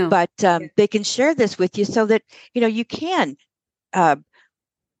 No. but they can share this with you so that, you can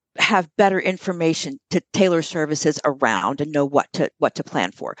have better information to tailor services around and know what to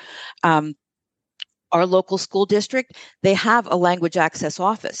plan for. Our local school district, they have a language access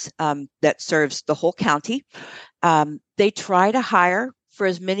office that serves the whole county. They try to hire for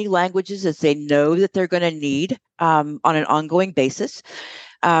as many languages as they know that they're going to need on an ongoing basis.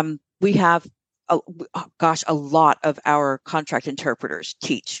 We have, a lot of our contract interpreters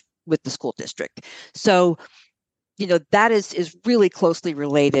teach with the school district. So, that is really closely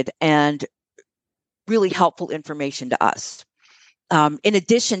related and really helpful information to us. In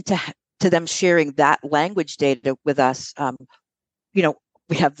addition to them sharing that language data with us,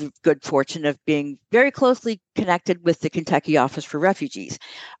 we have the good fortune of being very closely connected with the Kentucky Office for Refugees.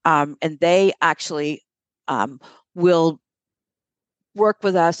 And they actually will work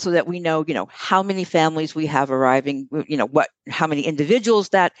with us so that we know, how many families we have arriving, how many individuals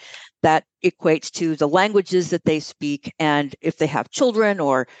that equates to, the languages that they speak, and if they have children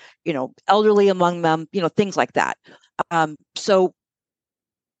or, elderly among them, things like that. So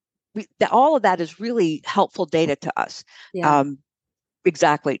all of that is really helpful data to us. Yeah.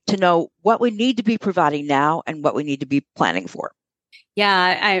 Exactly. To know what we need to be providing now and what we need to be planning for.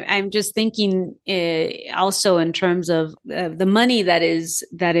 Yeah, I'm just thinking also in terms of the money that is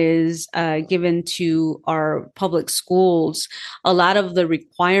given to our public schools. A lot of the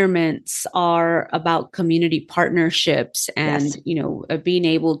requirements are about community partnerships and Yes. being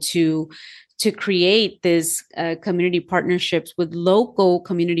able to create this community partnerships with local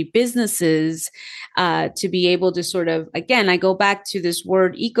community businesses to be able to sort of, again, I go back to this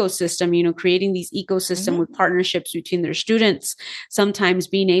word ecosystem, creating these ecosystem with partnerships between their students, sometimes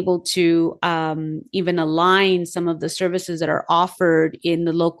being able to even align some of the services that are offered in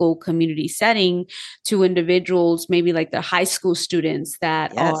the local community setting to individuals, maybe like the high school students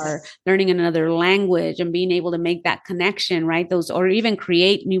that are learning another language, and being able to make that connection, right? Those, or even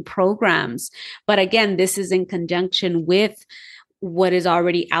create new programs. But again, this is in conjunction with what is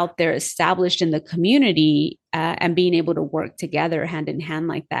already out there established in the community, and being able to work together hand in hand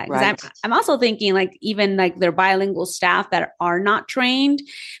like that. Because I'm also thinking, like, even like their bilingual staff that are not trained,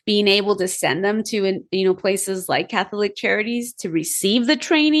 being able to send them to, places like Catholic Charities to receive the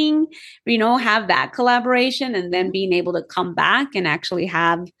training, have that collaboration, and then being able to come back and actually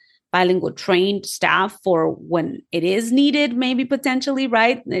have bilingual trained staff for when it is needed, maybe potentially,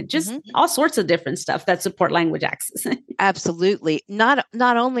 right? Just all sorts of different stuff that support language access. Absolutely. Not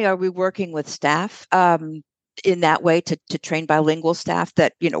only are we working with staff in that way to train bilingual staff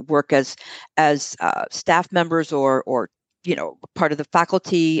that work as staff members or part of the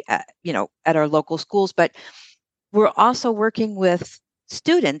faculty at our local schools, but we're also working with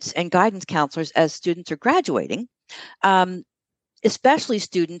students and guidance counselors as students are graduating. Especially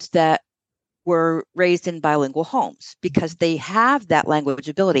students that were raised in bilingual homes, because they have that language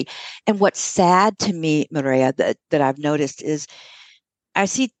ability. And what's sad to me, Maria, that I've noticed is I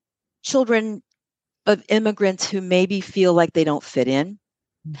see children of immigrants who maybe feel like they don't fit in.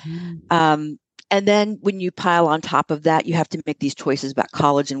 And then when you pile on top of that, you have to make these choices about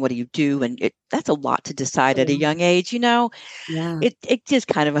college and what do you do? And that's a lot to decide at a young age, It is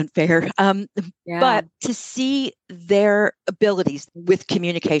kind of unfair. But to see their abilities with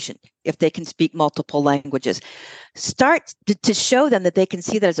communication, if they can speak multiple languages, start to show them that they can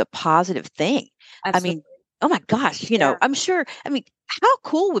see that as a positive thing. Absolutely. I mean, oh my gosh, I'm sure, how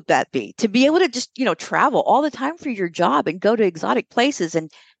cool would that be to be able to just, travel all the time for your job and go to exotic places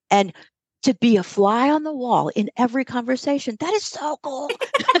and to be a fly on the wall in every conversation? That is so cool.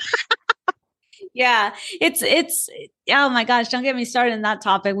 Yeah, it's oh my gosh, don't get me started on that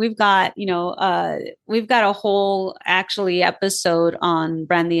topic. We've got a whole actually episode on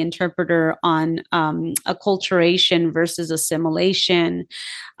Brand the Interpreter on acculturation versus assimilation,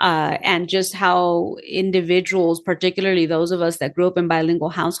 and just how individuals, particularly those of us that grew up in bilingual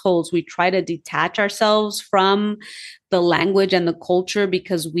households, we try to detach ourselves from the language and the culture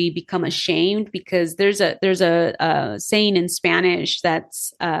because we become ashamed. Because there's a saying in Spanish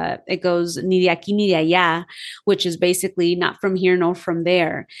that's it goes ni de aquí ni de allá, which is basically not from here nor from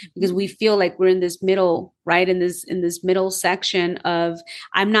there, because we feel like we're in this middle, right? In this middle section of,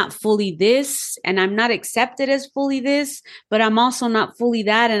 I'm not fully this and I'm not accepted as fully this, but I'm also not fully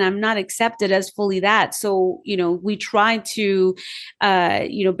that and I'm not accepted as fully that. So, we try to,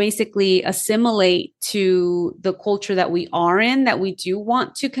 basically assimilate to the culture that we are in, that we do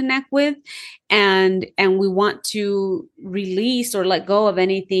want to connect with. And we want to release or let go of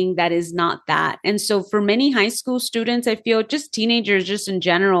anything that is not that. And so for many high school students, I feel, just teenagers, just in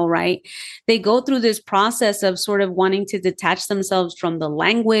general, right? They go through this process of sort of wanting to detach themselves from the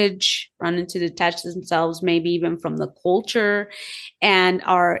language, wanting to detach themselves maybe even from the culture, and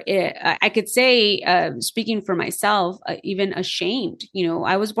are, I could say, speaking for myself, even ashamed.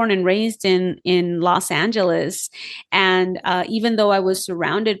 I was born and raised in Los Angeles. And even though I was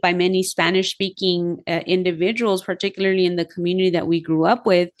surrounded by many Spanish speaking individuals, particularly in the community that we grew up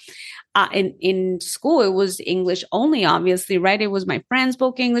with, in school, it was English only, obviously, right? It was my friends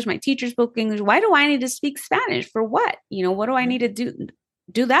spoke English, my teacher spoke English. Why do I need to speak Spanish? For what? What do I need to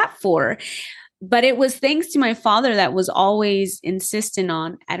do that for? But it was thanks to my father that was always insistent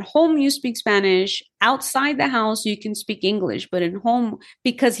on, at home you speak Spanish, outside the house you can speak English, but at home,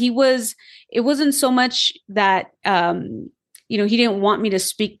 because it wasn't so much that he didn't want me to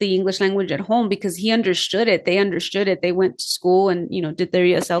speak the English language at home, because he understood it. They understood it. They went to school and, did their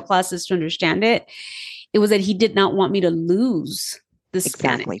ESL classes to understand it. It was that he did not want me to lose the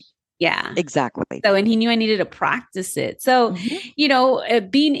Spanish. Yeah, exactly. So, and he knew I needed to practice it. So,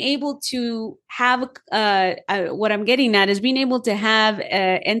 being able to have, what I'm getting at is being able to have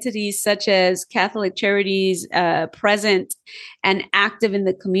entities such as Catholic Charities present and active in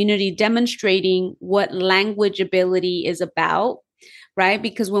the community, demonstrating what language ability is about. Right?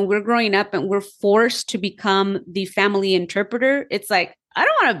 Because when we're growing up and we're forced to become the family interpreter, it's like, I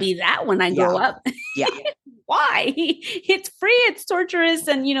don't want to be that when I grow up. Yeah. Why? It's free, it's torturous,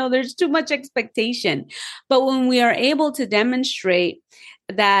 and there's too much expectation. But when we are able to demonstrate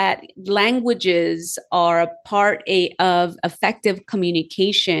that languages are a part of effective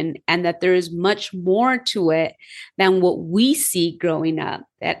communication, and that there is much more to it than what we see growing up,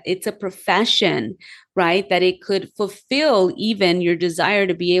 that it's a profession, right? That it could fulfill even your desire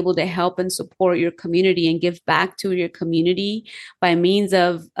to be able to help and support your community and give back to your community by means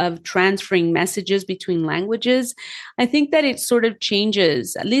of transferring messages between languages. I think that it sort of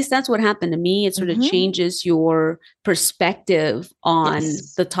changes, at least that's what happened to me. It sort of changes your perspective on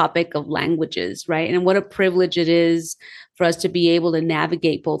the topic of languages, right? And what a privilege it is for us to be able to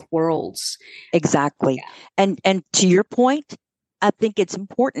navigate both worlds. Exactly. Yeah. And to your point, I think it's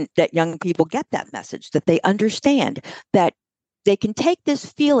important that young people get that message, that they understand that they can take this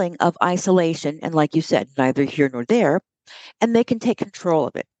feeling of isolation, and like you said, neither here nor there, and they can take control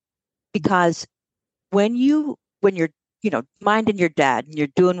of it. Because when you're minding your dad and you're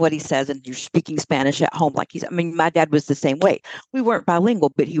doing what he says and you're speaking Spanish at home, like my dad was the same way. We weren't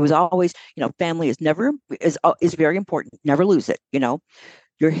bilingual, but he was always, family is very important. Never lose it.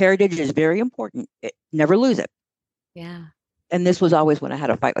 Your heritage is very important. Never lose it. Yeah. And this was always when I had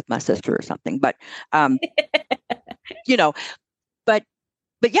a fight with my sister or something, but, but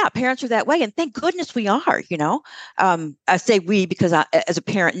yeah, parents are that way. And thank goodness we are, I say we, because as a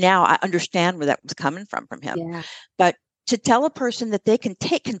parent now, I understand where that was coming from him. Yeah. But to tell a person that they can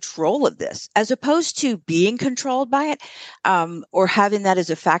take control of this, as opposed to being controlled by it, or having that as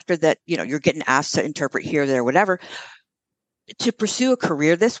a factor that, you're getting asked to interpret here, there, whatever, to pursue a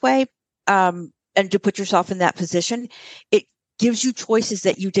career this way, and to put yourself in that position, it gives you choices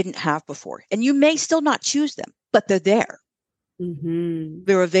that you didn't have before. And you may still not choose them, but they're there. Mm-hmm.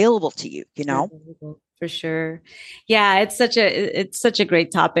 They're available to you, For sure. Yeah, it's such a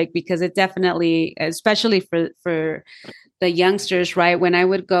great topic, because it definitely, especially for the youngsters, right? When I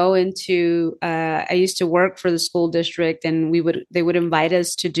would go into, I used to work for the school district, and they would invite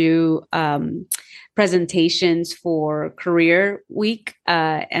us to do presentations for career week.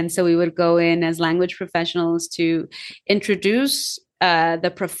 And so we would go in as language professionals to introduce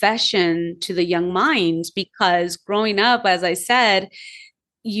the profession to the young minds, because growing up, as I said,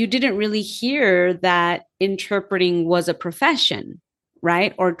 you didn't really hear that interpreting was a profession,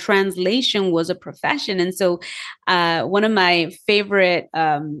 right? Or translation was a profession. And so one of my favorite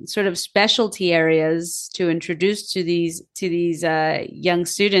sort of specialty areas to introduce to these young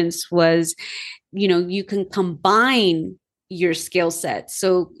students was, you can combine your skill set.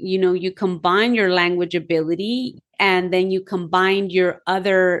 So, you combine your language ability, and then you combine your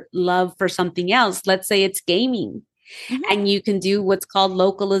other love for something else. Let's say it's gaming. Mm-hmm. And you can do what's called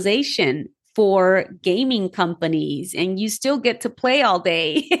localization for gaming companies, and you still get to play all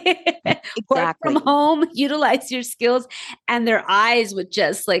day. Exactly. Work from home, utilize your skills, and their eyes would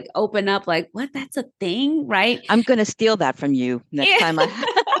just like open up like, what? That's a thing, right? I'm going to steal that from you next time.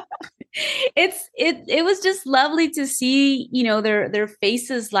 It was just lovely to see, their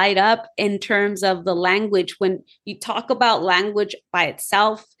faces light up in terms of the language. When you talk about language by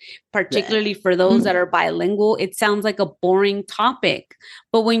itself, particularly for those that are bilingual, it sounds like a boring topic.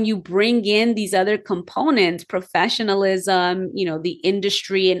 But when you bring in these other components, professionalism, the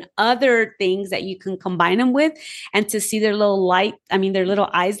industry and other things that you can combine them with, and to see their little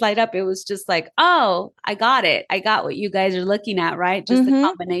eyes light up, it was just like, oh, I got it. I got what you guys are looking at, right? Just a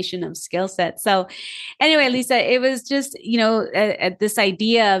combination of skill set. So anyway, Lisa, it was just, this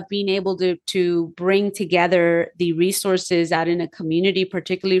idea of being able to bring together the resources out in a community,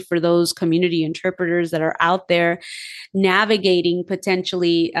 particularly for those community interpreters that are out there navigating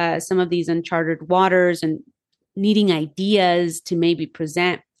potentially some of these uncharted waters and needing ideas to maybe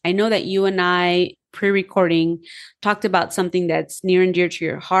present. I know that you and I, pre-recording, talked about something that's near and dear to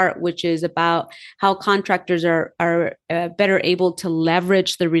your heart, which is about how contractors are better able to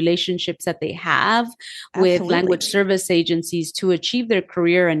leverage the relationships that they have with language service agencies to achieve their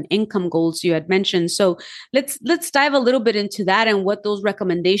career and income goals you had mentioned. So let's dive a little bit into that and what those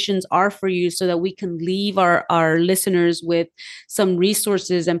recommendations are for you, so that we can leave our listeners with some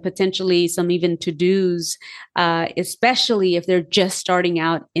resources and potentially some even to-dos, especially if they're just starting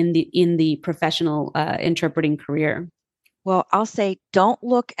out in the professional interpreting career. Well, I'll say don't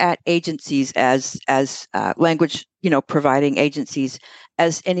look at agencies as language, providing agencies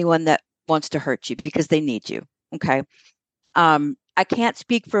as anyone that wants to hurt you, because they need you. Okay. I can't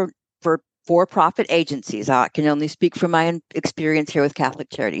speak for-profit agencies. I can only speak from my experience here with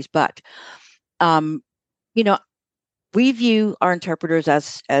Catholic Charities. But, we view our interpreters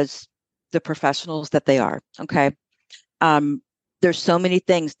as the professionals that they are. Okay. There's so many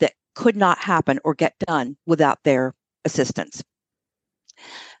things that could not happen or get done without their assistance.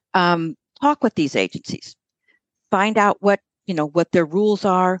 Talk with these agencies. Find out what what their rules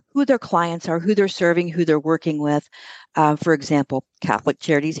are, who their clients are, who they're serving, who they're working with. For example, Catholic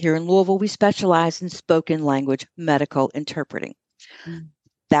Charities here in Louisville, we specialize in spoken language medical interpreting. Mm.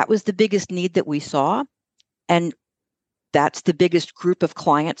 That was the biggest need that we saw. And that's the biggest group of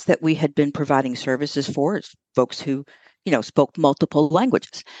clients that we had been providing services for, is folks who, spoke multiple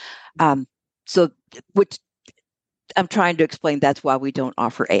languages. So which I'm trying to explain, that's why we don't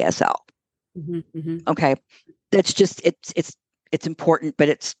offer ASL. Mm-hmm, mm-hmm. Okay. That's just, it's important,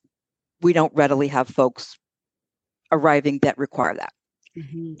 but we don't readily have folks arriving that require that.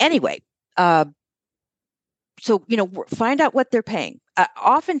 Mm-hmm. Anyway, so, find out what they're paying.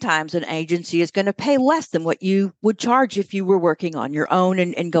 Oftentimes an agency is going to pay less than what you would charge if you were working on your own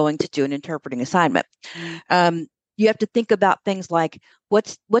and going to do an interpreting assignment. Mm-hmm. You have to think about things like,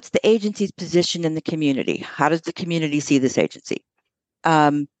 what's the agency's position in the community? How does the community see this agency?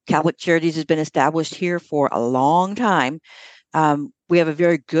 Catholic Charities has been established here for a long time. We have a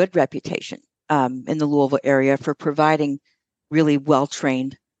very good reputation in the Louisville area for providing really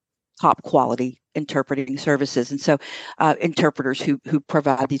well-trained, top quality interpreting services. And so interpreters who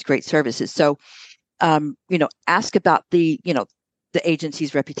provide these great services. So, ask about the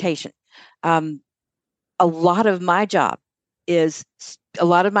agency's reputation. A lot of my time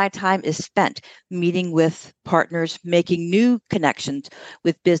is spent meeting with partners, making new connections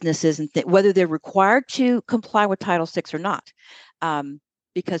with businesses, and whether they're required to comply with Title VI or not.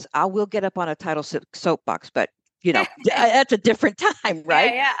 Because I will get up on a Title VI soapbox, but that's a different time,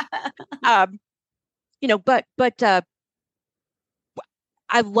 right? Yeah. But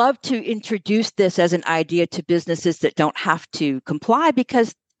I love to introduce this as an idea to businesses that don't have to comply,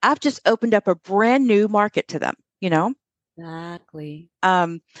 because I've just opened up a brand new market to them, Exactly.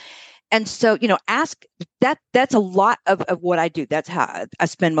 And so, ask that's a lot of what I do. That's how I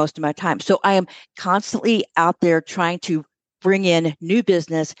spend most of my time. So I am constantly out there trying to bring in new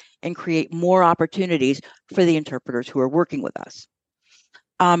business and create more opportunities for the interpreters who are working with us.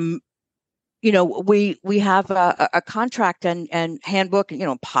 We have a contract and handbook,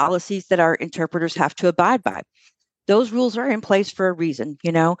 policies that our interpreters have to abide by. Those rules are in place for a reason.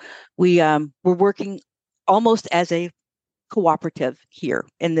 We're working almost as a cooperative here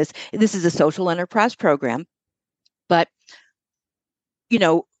in this. This is a social enterprise program, but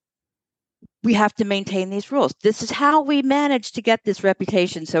we have to maintain these rules. This is how we manage to get this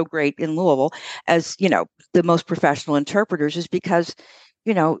reputation so great in Louisville as, the most professional interpreters, is because,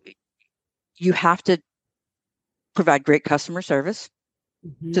 you have to provide great customer service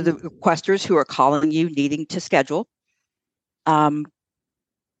to the requesters who are calling you, needing to schedule,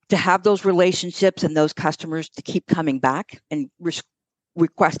 to have those relationships and those customers to keep coming back and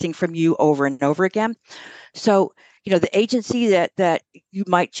requesting from you over and over again. So, the agency that you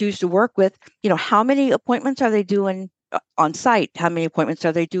might choose to work with, how many appointments are they doing on site? How many appointments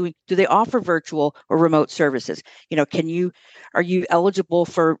are they doing? Do they offer virtual or remote services? Are you eligible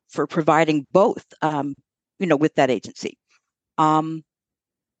for providing both, with that agency?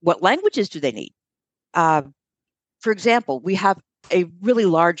 What languages do they need? For example, we have a really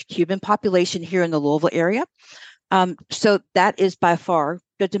large Cuban population here in the Louisville area. So that is by far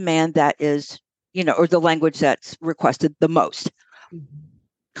the demand that is, or the language that's requested the most. Mm-hmm.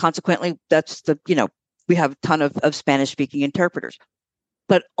 Consequently, that's we have a ton of Spanish-speaking interpreters,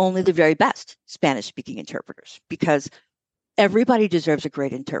 but only the very best Spanish-speaking interpreters, because everybody deserves a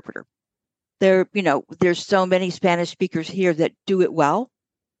great interpreter. There's so many Spanish speakers here that do it well,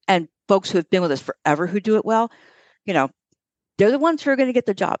 and folks who have been with us forever who do it well, they're the ones who are going to get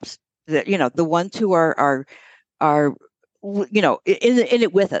the jobs. The ones who are in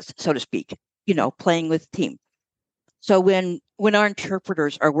it with us, so to speak, playing with the team. So when our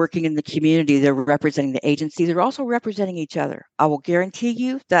interpreters are working in the community, they're representing the agency, they're also representing each other. I will guarantee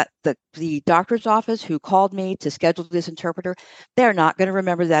you that the doctor's office who called me to schedule this interpreter, they're not going to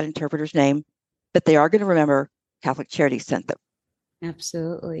remember that interpreter's name, but they are going to remember Catholic Charities sent them.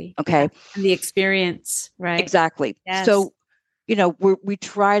 Absolutely. Okay. And the experience, right? Exactly. Yes. So, we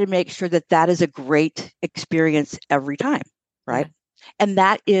try to make sure that is a great experience every time, right? Yeah. And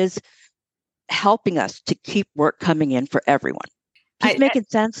that is helping us to keep work coming in for everyone. Just making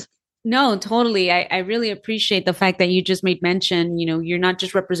sense? No, totally. I really appreciate the fact that you just made mention, you're not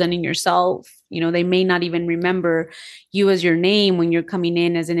just representing yourself. They may not even remember you as your name when you're coming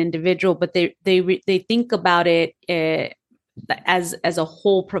in as an individual, but they think about it as a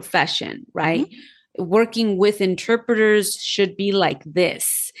whole profession, right? Mm-hmm. Working with interpreters should be like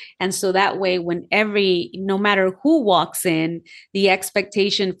this. And so that way, no matter who walks in, the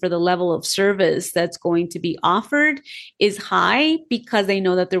expectation for the level of service that's going to be offered is high because they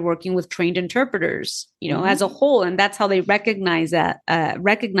know that they're working with trained interpreters, as a whole. And that's how they recognize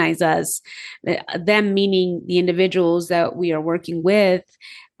us, them meaning the individuals that we are working with,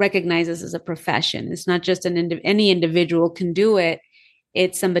 recognize us as a profession. It's not just any individual can do it.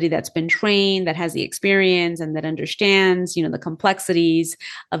 It's somebody that's been trained, that has the experience, and that understands, the complexities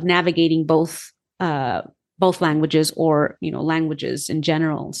of navigating both languages, or languages in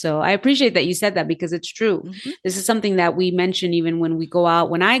general. So I appreciate that you said that, because it's true. This is something that we mention even when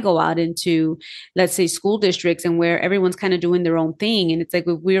I go out into, let's say, school districts, and where everyone's kind of doing their own thing. And it's like,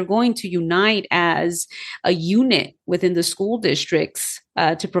 we're going to unite as a unit within the school districts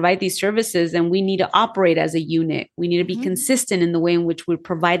to provide these services, and we need to operate as a unit. We need to be consistent in the way in which we're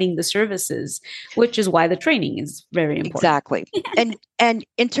providing the services, which is why the training is very important. Exactly. And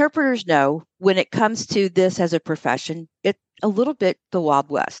interpreters know, when it comes to this as a profession, it's a little bit the Wild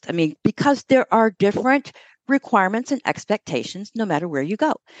West. I mean, because there are different requirements and expectations no matter where you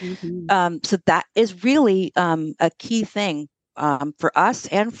go. So that is really a key thing for us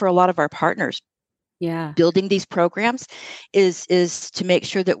and for a lot of our partners. Yeah. Building these programs is to make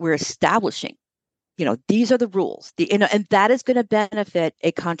sure that we're establishing, these are the rules, and that is going to benefit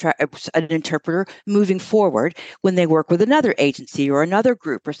an interpreter moving forward when they work with another agency or another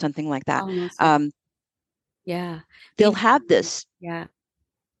group or something like that. Yeah. They'll have this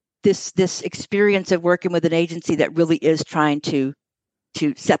experience of working with an agency that really is trying to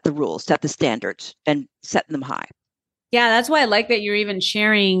set the rules, set the standards, and set them high. Yeah, that's why I like that you're even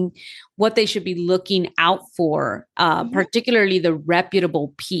sharing what they should be looking out for, particularly the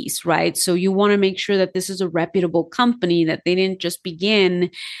reputable piece, right? So you want to make sure that this is a reputable company, that they didn't just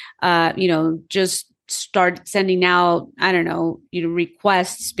begin, just start sending out,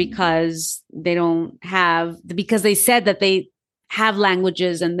 requests because because they said that they have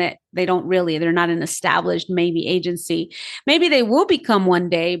languages and that they're not an established maybe agency. Maybe they will become one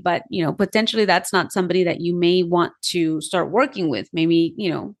day, but potentially that's not somebody that you may want to start working with. Maybe,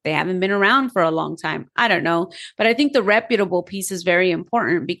 they haven't been around for a long time. I don't know. But I think the reputable piece is very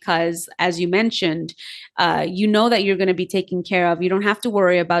important, because as you mentioned, that you're going to be taken care of. You don't have to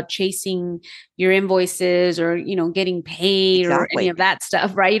worry about chasing your invoices or, getting paid or any of that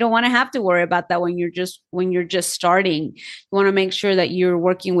stuff, right? You don't want to have to worry about that when you're just starting. You want to make sure that you're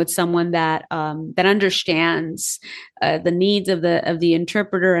working with someone that understands the needs of the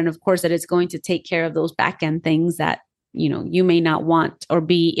interpreter, and of course that it's going to take care of those back end things that you may not want or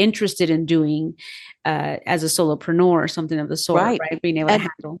be interested in doing as a solopreneur or something of the sort, right? Being able to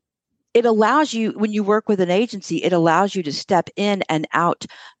handle. It allows you, when you work with an agency, it allows you to step in and out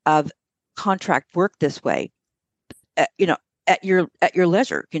of contract work this way. At your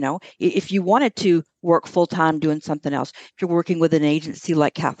leisure. If you wanted to work full time doing something else, if you're working with an agency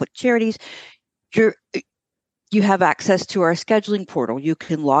like Catholic Charities, you have access to our scheduling portal. You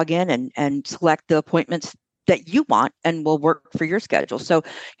can log in and select the appointments that you want, and we'll work for your schedule. So,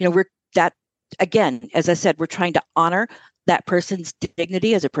 again, as I said, we're trying to honor that person's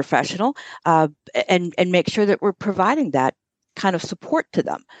dignity as a professional, and make sure that we're providing that kind of support to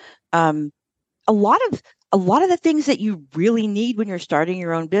them. A lot of the things that you really need when you're starting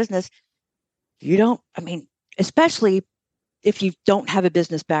your own business, especially if you don't have a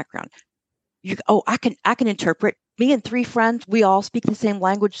business background. I can interpret. Me and 3 friends, we all speak the same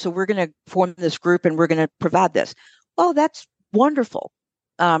language, so we're going to form this group and we're going to provide this. Well, that's wonderful,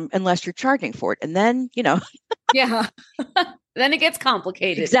 unless you're charging for it, and then yeah, then it gets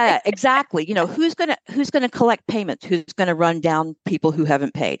complicated. Exactly. Who's gonna collect payments? Who's going to run down people who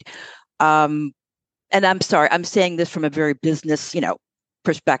haven't paid? And I'm sorry, I'm saying this from a very business,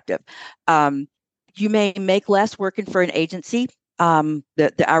 perspective. You may make less working for an agency,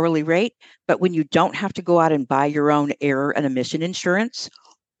 the hourly rate, but when you don't have to go out and buy your own error and omission insurance,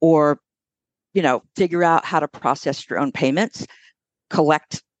 or, figure out how to process your own payments,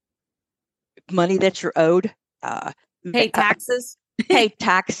 collect money that you're owed, pay taxes, get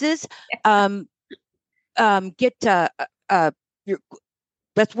your.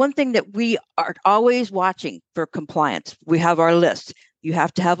 That's one thing that we are always watching for compliance. We have our lists. You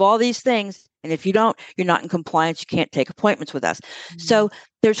have to have all these things. And if you don't, you're not in compliance. You can't take appointments with us. So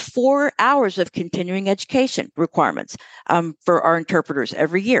there's 4 hours of continuing education requirements for our interpreters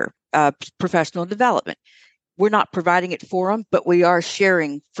every year, professional development. We're not providing it for them, but we are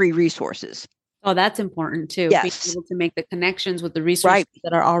sharing free resources. Oh, that's important too. Yes. Being able to make the connections with the resources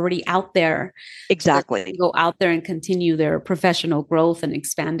that are already out there. Exactly. So they can go out there and continue their professional growth and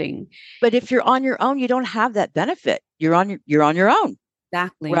expanding. But if you're on your own, you don't have that benefit. You're on your own.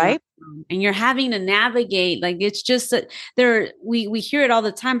 Exactly. You're right? not wrong. And you're having to navigate, like it's just that we hear it all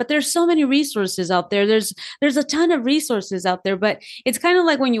the time, but there's so many resources out there. There's a ton of resources out there, but it's kind of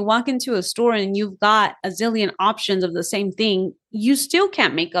like when you walk into a store and you've got a zillion options of the same thing, you still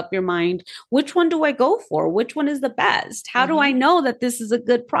can't make up your mind. Which one do I go for? Which one is the best? How do I Mm-hmm. know that this is a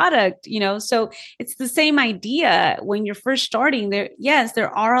good product? So it's the same idea when you're first starting there. Yes,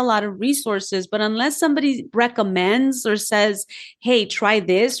 there are a lot of resources, but unless somebody recommends or says, hey, try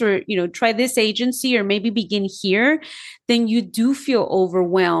this, or try this agency, or maybe begin here, then you do feel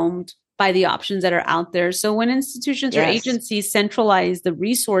overwhelmed by the options that are out there. So when institutions or Yes. agencies centralize the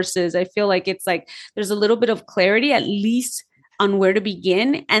resources, I feel like it's like there's a little bit of clarity, at least on where to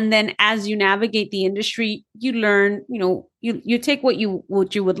begin. And then as you navigate the industry, you learn, you take what you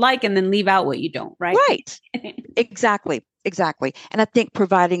would like and then leave out what you don't, right? Right. Exactly. Exactly. And I think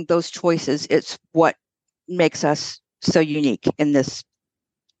providing those choices is what makes us so unique in this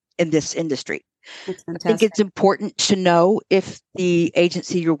industry. That's I think it's fantastic. important to know if the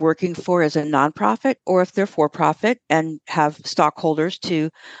agency you're working for is a nonprofit or if they're for profit and have stockholders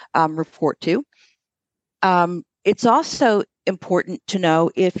to report to. It's also important to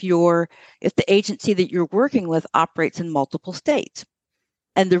know if the agency that you're working with operates in multiple states.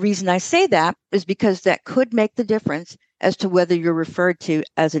 And the reason I say that is because that could make the difference as to whether you're referred to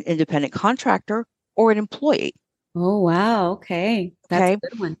as an independent contractor or an employee. Oh, wow. Okay. That's a Okay.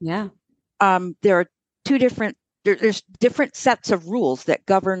 good one. Yeah. There are two different, there's different sets of rules that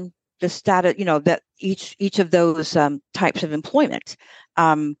govern the status, that each of those types of employment.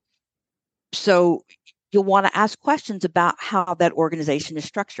 Um, so you'll want to ask questions about how that organization is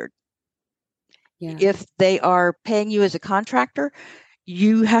structured. Yeah. If they are paying you as a contractor,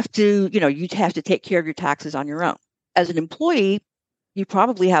 you'd have to take care of your taxes on your own. As an employee, you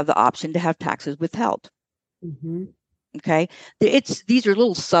probably have the option to have taxes withheld. Mm-hmm. Okay. These are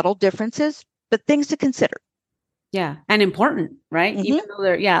little subtle differences, but things to consider. Yeah, and important, right? Mm-hmm. Even though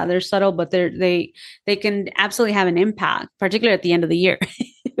they're subtle, but they can absolutely have an impact, particularly at the end of the year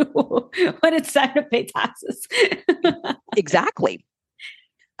when it's time to pay taxes. Exactly.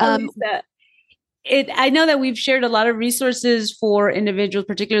 Um, Alisa, I know that we've shared a lot of resources for individuals,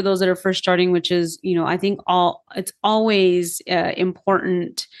 particularly those that are first starting, which is, I think it's always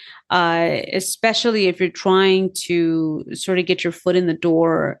important, especially if you're trying to sort of get your foot in the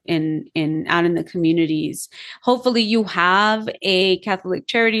door in out in the communities. Hopefully you have a Catholic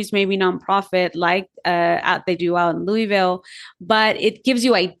Charities, maybe nonprofit like they do out in Louisville, but it gives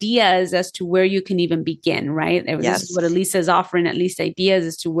you ideas as to where you can even begin, right? This is what yes. Alisa is offering, at least ideas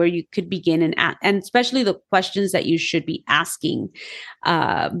as to where you could begin, and especially the questions that you should be asking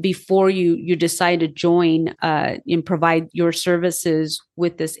before you decide to join and provide your services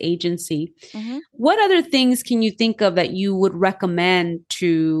with this agency. Mm-hmm. What other things can you think of that you would recommend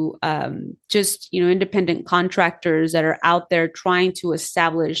to just independent contractors that are out there trying to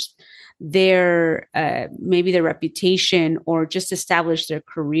establish their maybe their reputation or just establish their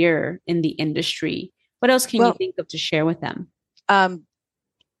career in the industry? What else can you Well, think of to share with them? um,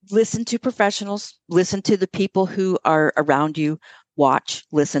 listen to professionals, listen to the people who are around you, watch,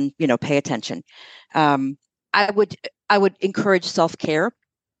 listen, pay attention. Um, I would I would encourage self-care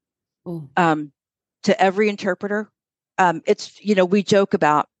Oh, to every interpreter. We joke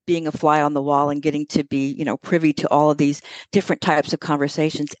about being a fly on the wall and getting to be, privy to all of these different types of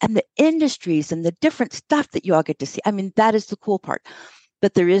conversations and the industries and the different stuff that you all get to see. I mean, that is the cool part.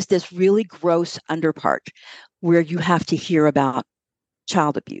 But there is this really gross underpart where you have to hear about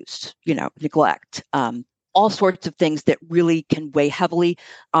child abuse, neglect, all sorts of things that really can weigh heavily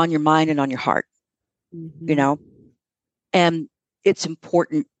on your mind and on your heart, you mm-hmm. know, and it's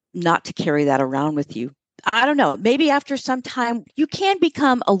important not to carry that around with you. I don't know. Maybe after some time, you can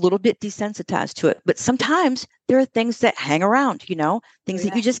become a little bit desensitized to it, but sometimes there are things that hang around, Oh, things that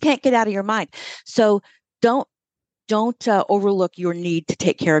yeah. you just can't get out of your mind. So don't overlook your need to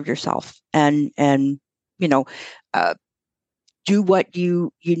take care of yourself and you know uh, do what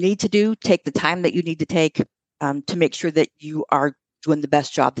you need to do. Take the time that you need to take to make sure that you are doing the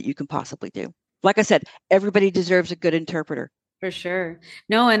best job that you can possibly do. Like I said, everybody deserves a good interpreter. For sure.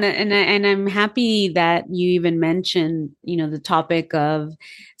 No, and I'm happy that you even mentioned, the topic of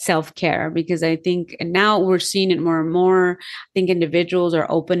self-care, because I think and now we're seeing it more and more. I think individuals are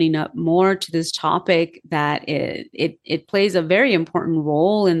opening up more to this topic, that it plays a very important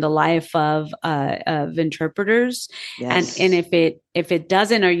role in the life of interpreters. And Yes. if it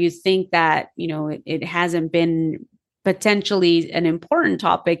doesn't, or you think that, it hasn't been potentially an important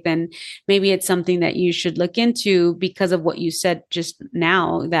topic, then maybe it's something that you should look into, because of what you said just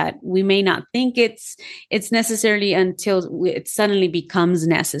now, that we may not think it's necessarily until it suddenly becomes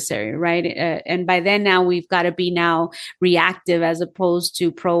necessary, right? And by then, now we've got to be now reactive as opposed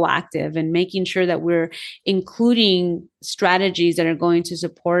to proactive, and making sure that we're including strategies that are going to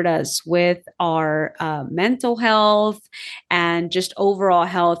support us with our mental health and just overall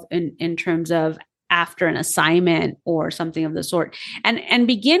health in terms of after an assignment or something of the sort. And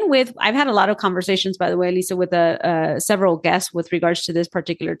begin with, I've had a lot of conversations, by the way, Lisa, with several guests with regards to this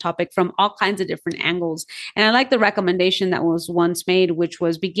particular topic from all kinds of different angles. And I like the recommendation that was once made, which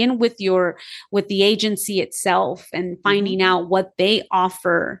was begin with the agency itself and finding out what they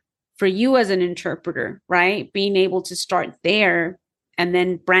offer for you as an interpreter, right? Being able to start there and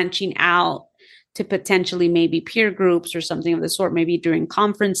then branching out to potentially maybe peer groups or something of the sort, maybe during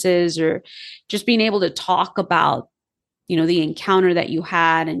conferences, or just being able to talk about, the encounter that you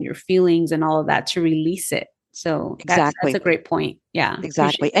had and your feelings and all of that, to release it. So that's a great point. Yeah.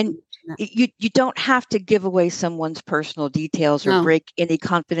 Exactly. And you don't have to give away someone's personal details or break any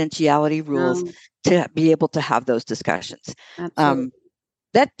confidentiality rules to be able to have those discussions. Absolutely.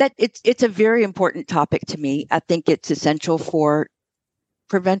 That it's a very important topic to me. I think it's essential for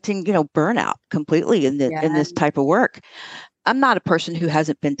preventing, burnout completely in this type of work. I'm not a person who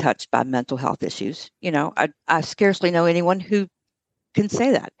hasn't been touched by mental health issues. I scarcely know anyone who can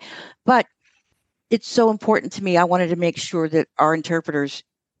say that, but it's so important to me. I wanted to make sure that our interpreters,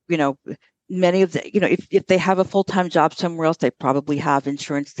 many of the, if they have a full-time job somewhere else, they probably have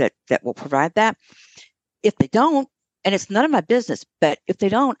insurance that will provide that. If they don't, and it's none of my business, but if they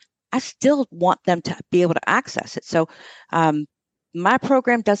don't, I still want them to be able to access it. So, my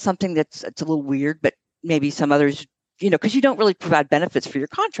program does something it's a little weird, but maybe some others, because you don't really provide benefits for your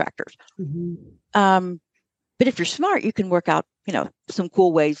contractors. But if you're smart, you can work out, some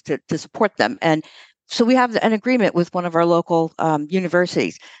cool ways to support them. And so we have an agreement with one of our local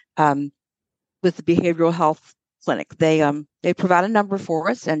universities, with the behavioral health clinic. They provide a number for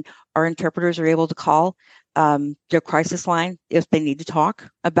us, and our interpreters are able to call their crisis line if they need to talk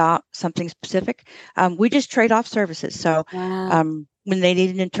about something specific. We just trade off services. So when they need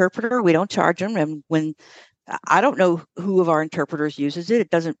an interpreter, we don't charge them. And when I don't know who of our interpreters uses it, it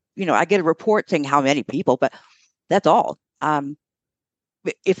doesn't, I get a report saying how many people, but that's all.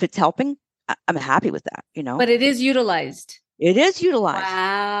 If it's helping, I'm happy with that, But it is utilized. It is utilized.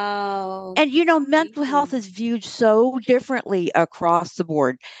 Wow. And, mental health is viewed so differently across the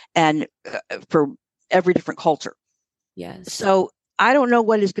board and for every different culture. Yes. So I don't know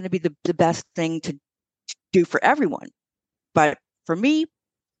what is going to be the best thing to do for everyone. But for me,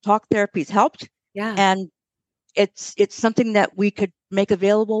 talk therapy has helped. Yeah. And it's something that we could make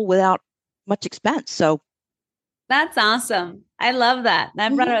available without much expense. So that's awesome. I love that.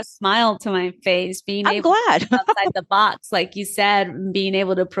 That brought a smile to my face. I'm glad. Outside the box, like you said, being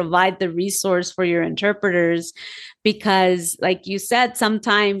able to provide the resource for your interpreters, because like you said,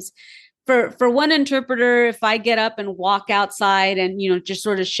 sometimes for one interpreter, if I get up and walk outside and, just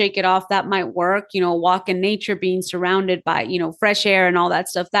sort of shake it off, that might work, walk in nature, being surrounded by, fresh air and all that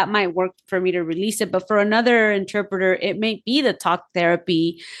stuff, that might work for me to release it. But for another interpreter, it may be the talk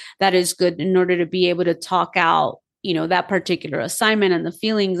therapy that is good in order to be able to talk out, that particular assignment and the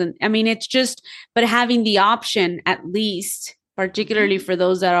feelings. And I mean, it's just, but having the option, at least, particularly for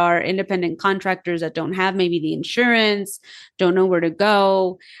those that are independent contractors that don't have maybe the insurance, don't know where to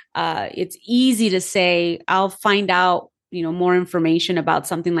go. It's easy to say, I'll find out, more information about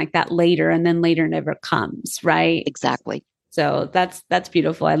something like that later, and then later never comes, right? Exactly. So that's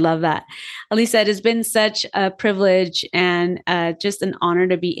beautiful. I love that. Alisa, it has been such a privilege and just an honor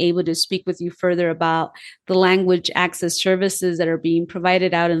to be able to speak with you further about the language access services that are being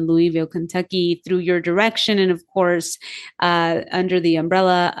provided out in Louisville, Kentucky through your direction. And of course, under the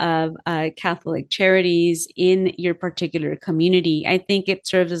umbrella of Catholic Charities in your particular community. I think it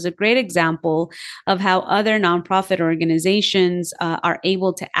serves as a great example of how other nonprofit organizations are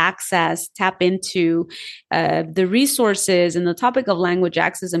able to tap into the resources and the topic of language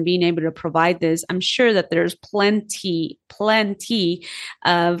access and being able to provide this. I'm sure that there's plenty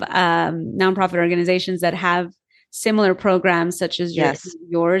of nonprofit organizations that have similar programs such as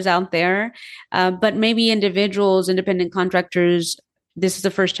yours out there. But maybe individuals, independent contractors this is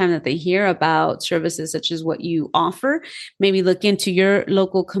the first time that they hear about services such as what you offer, maybe look into your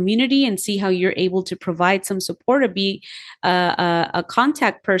local community and see how you're able to provide some support or be a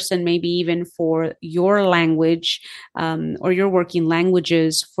contact person, maybe even for your language or your working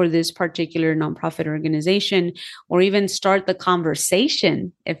languages for this particular nonprofit organization, or even start the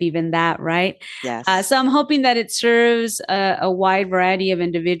conversation, if even that, right? Yes. So I'm hoping that it serves a wide variety of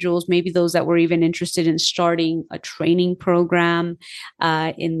individuals, maybe those that were even interested in starting a training program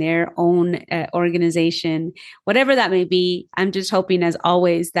in their own organization, whatever that may be. I'm just hoping, as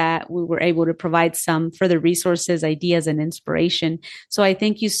always, that we were able to provide some further resources, ideas, and inspiration. So I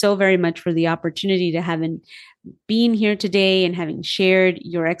thank you so very much for the opportunity to having being here today and having shared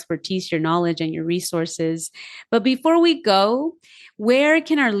your expertise, your knowledge, and your resources. But before we go, where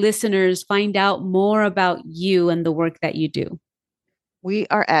can our listeners find out more about you and the work that you do? We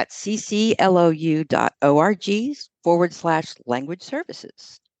are at cclou.org/language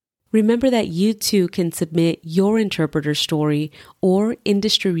services. Remember that you too can submit your interpreter story or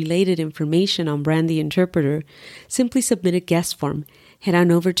industry-related information on Brand the Interpreter. Simply submit a guest form. Head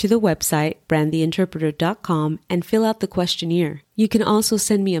on over to the website, brandtheinterpreter.com, and fill out the questionnaire. You can also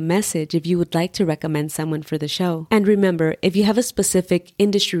send me a message if you would like to recommend someone for the show. And remember, if you have a specific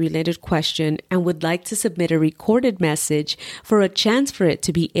industry-related question and would like to submit a recorded message for a chance for it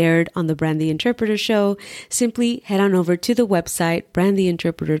to be aired on the Brand the Interpreter show, simply head on over to the website,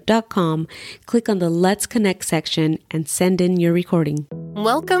 brandtheinterpreter.com, click on the Let's Connect section, and send in your recording.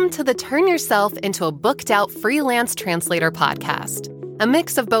 Welcome to the Turn Yourself into a Booked Out Freelance Translator podcast, a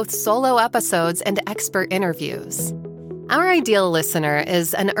mix of both solo episodes and expert interviews. Our ideal listener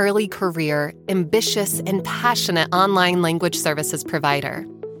is an early career, ambitious, and passionate online language services provider.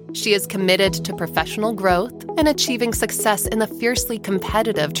 She is committed to professional growth and achieving success in the fiercely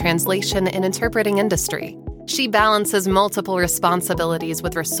competitive translation and interpreting industry. She balances multiple responsibilities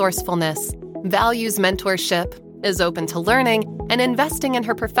with resourcefulness, values mentorship, is open to learning, and investing in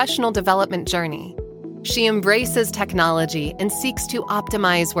her professional development journey. She embraces technology and seeks to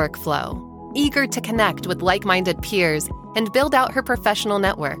optimize workflow, eager to connect with like-minded peers and build out her professional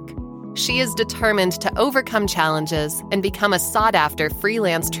network. She is determined to overcome challenges and become a sought-after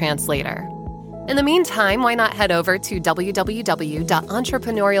freelance translator. In the meantime, why not head over to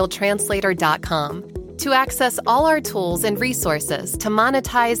www.entrepreneurialtranslator.com to access all our tools and resources to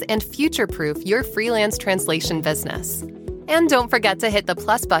monetize and future-proof your freelance translation business. And don't forget to hit the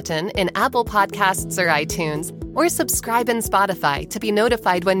plus button in Apple Podcasts or iTunes, or subscribe in Spotify to be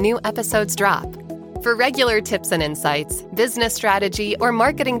notified when new episodes drop. For regular tips and insights, business strategy, or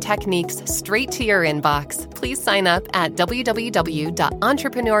marketing techniques straight to your inbox, please sign up at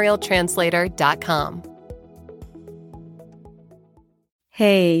www.entrepreneurialtranslator.com.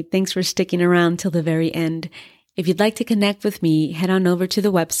 Hey, thanks for sticking around till the very end. If you'd like to connect with me, head on over to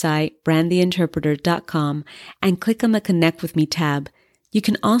the website, brandtheinterpreter.com, and click on the Connect with Me tab. You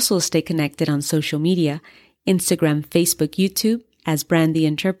can also stay connected on social media, Instagram, Facebook, YouTube, as Brand the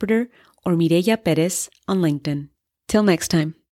Interpreter, or Mireya Perez on LinkedIn. Till next time.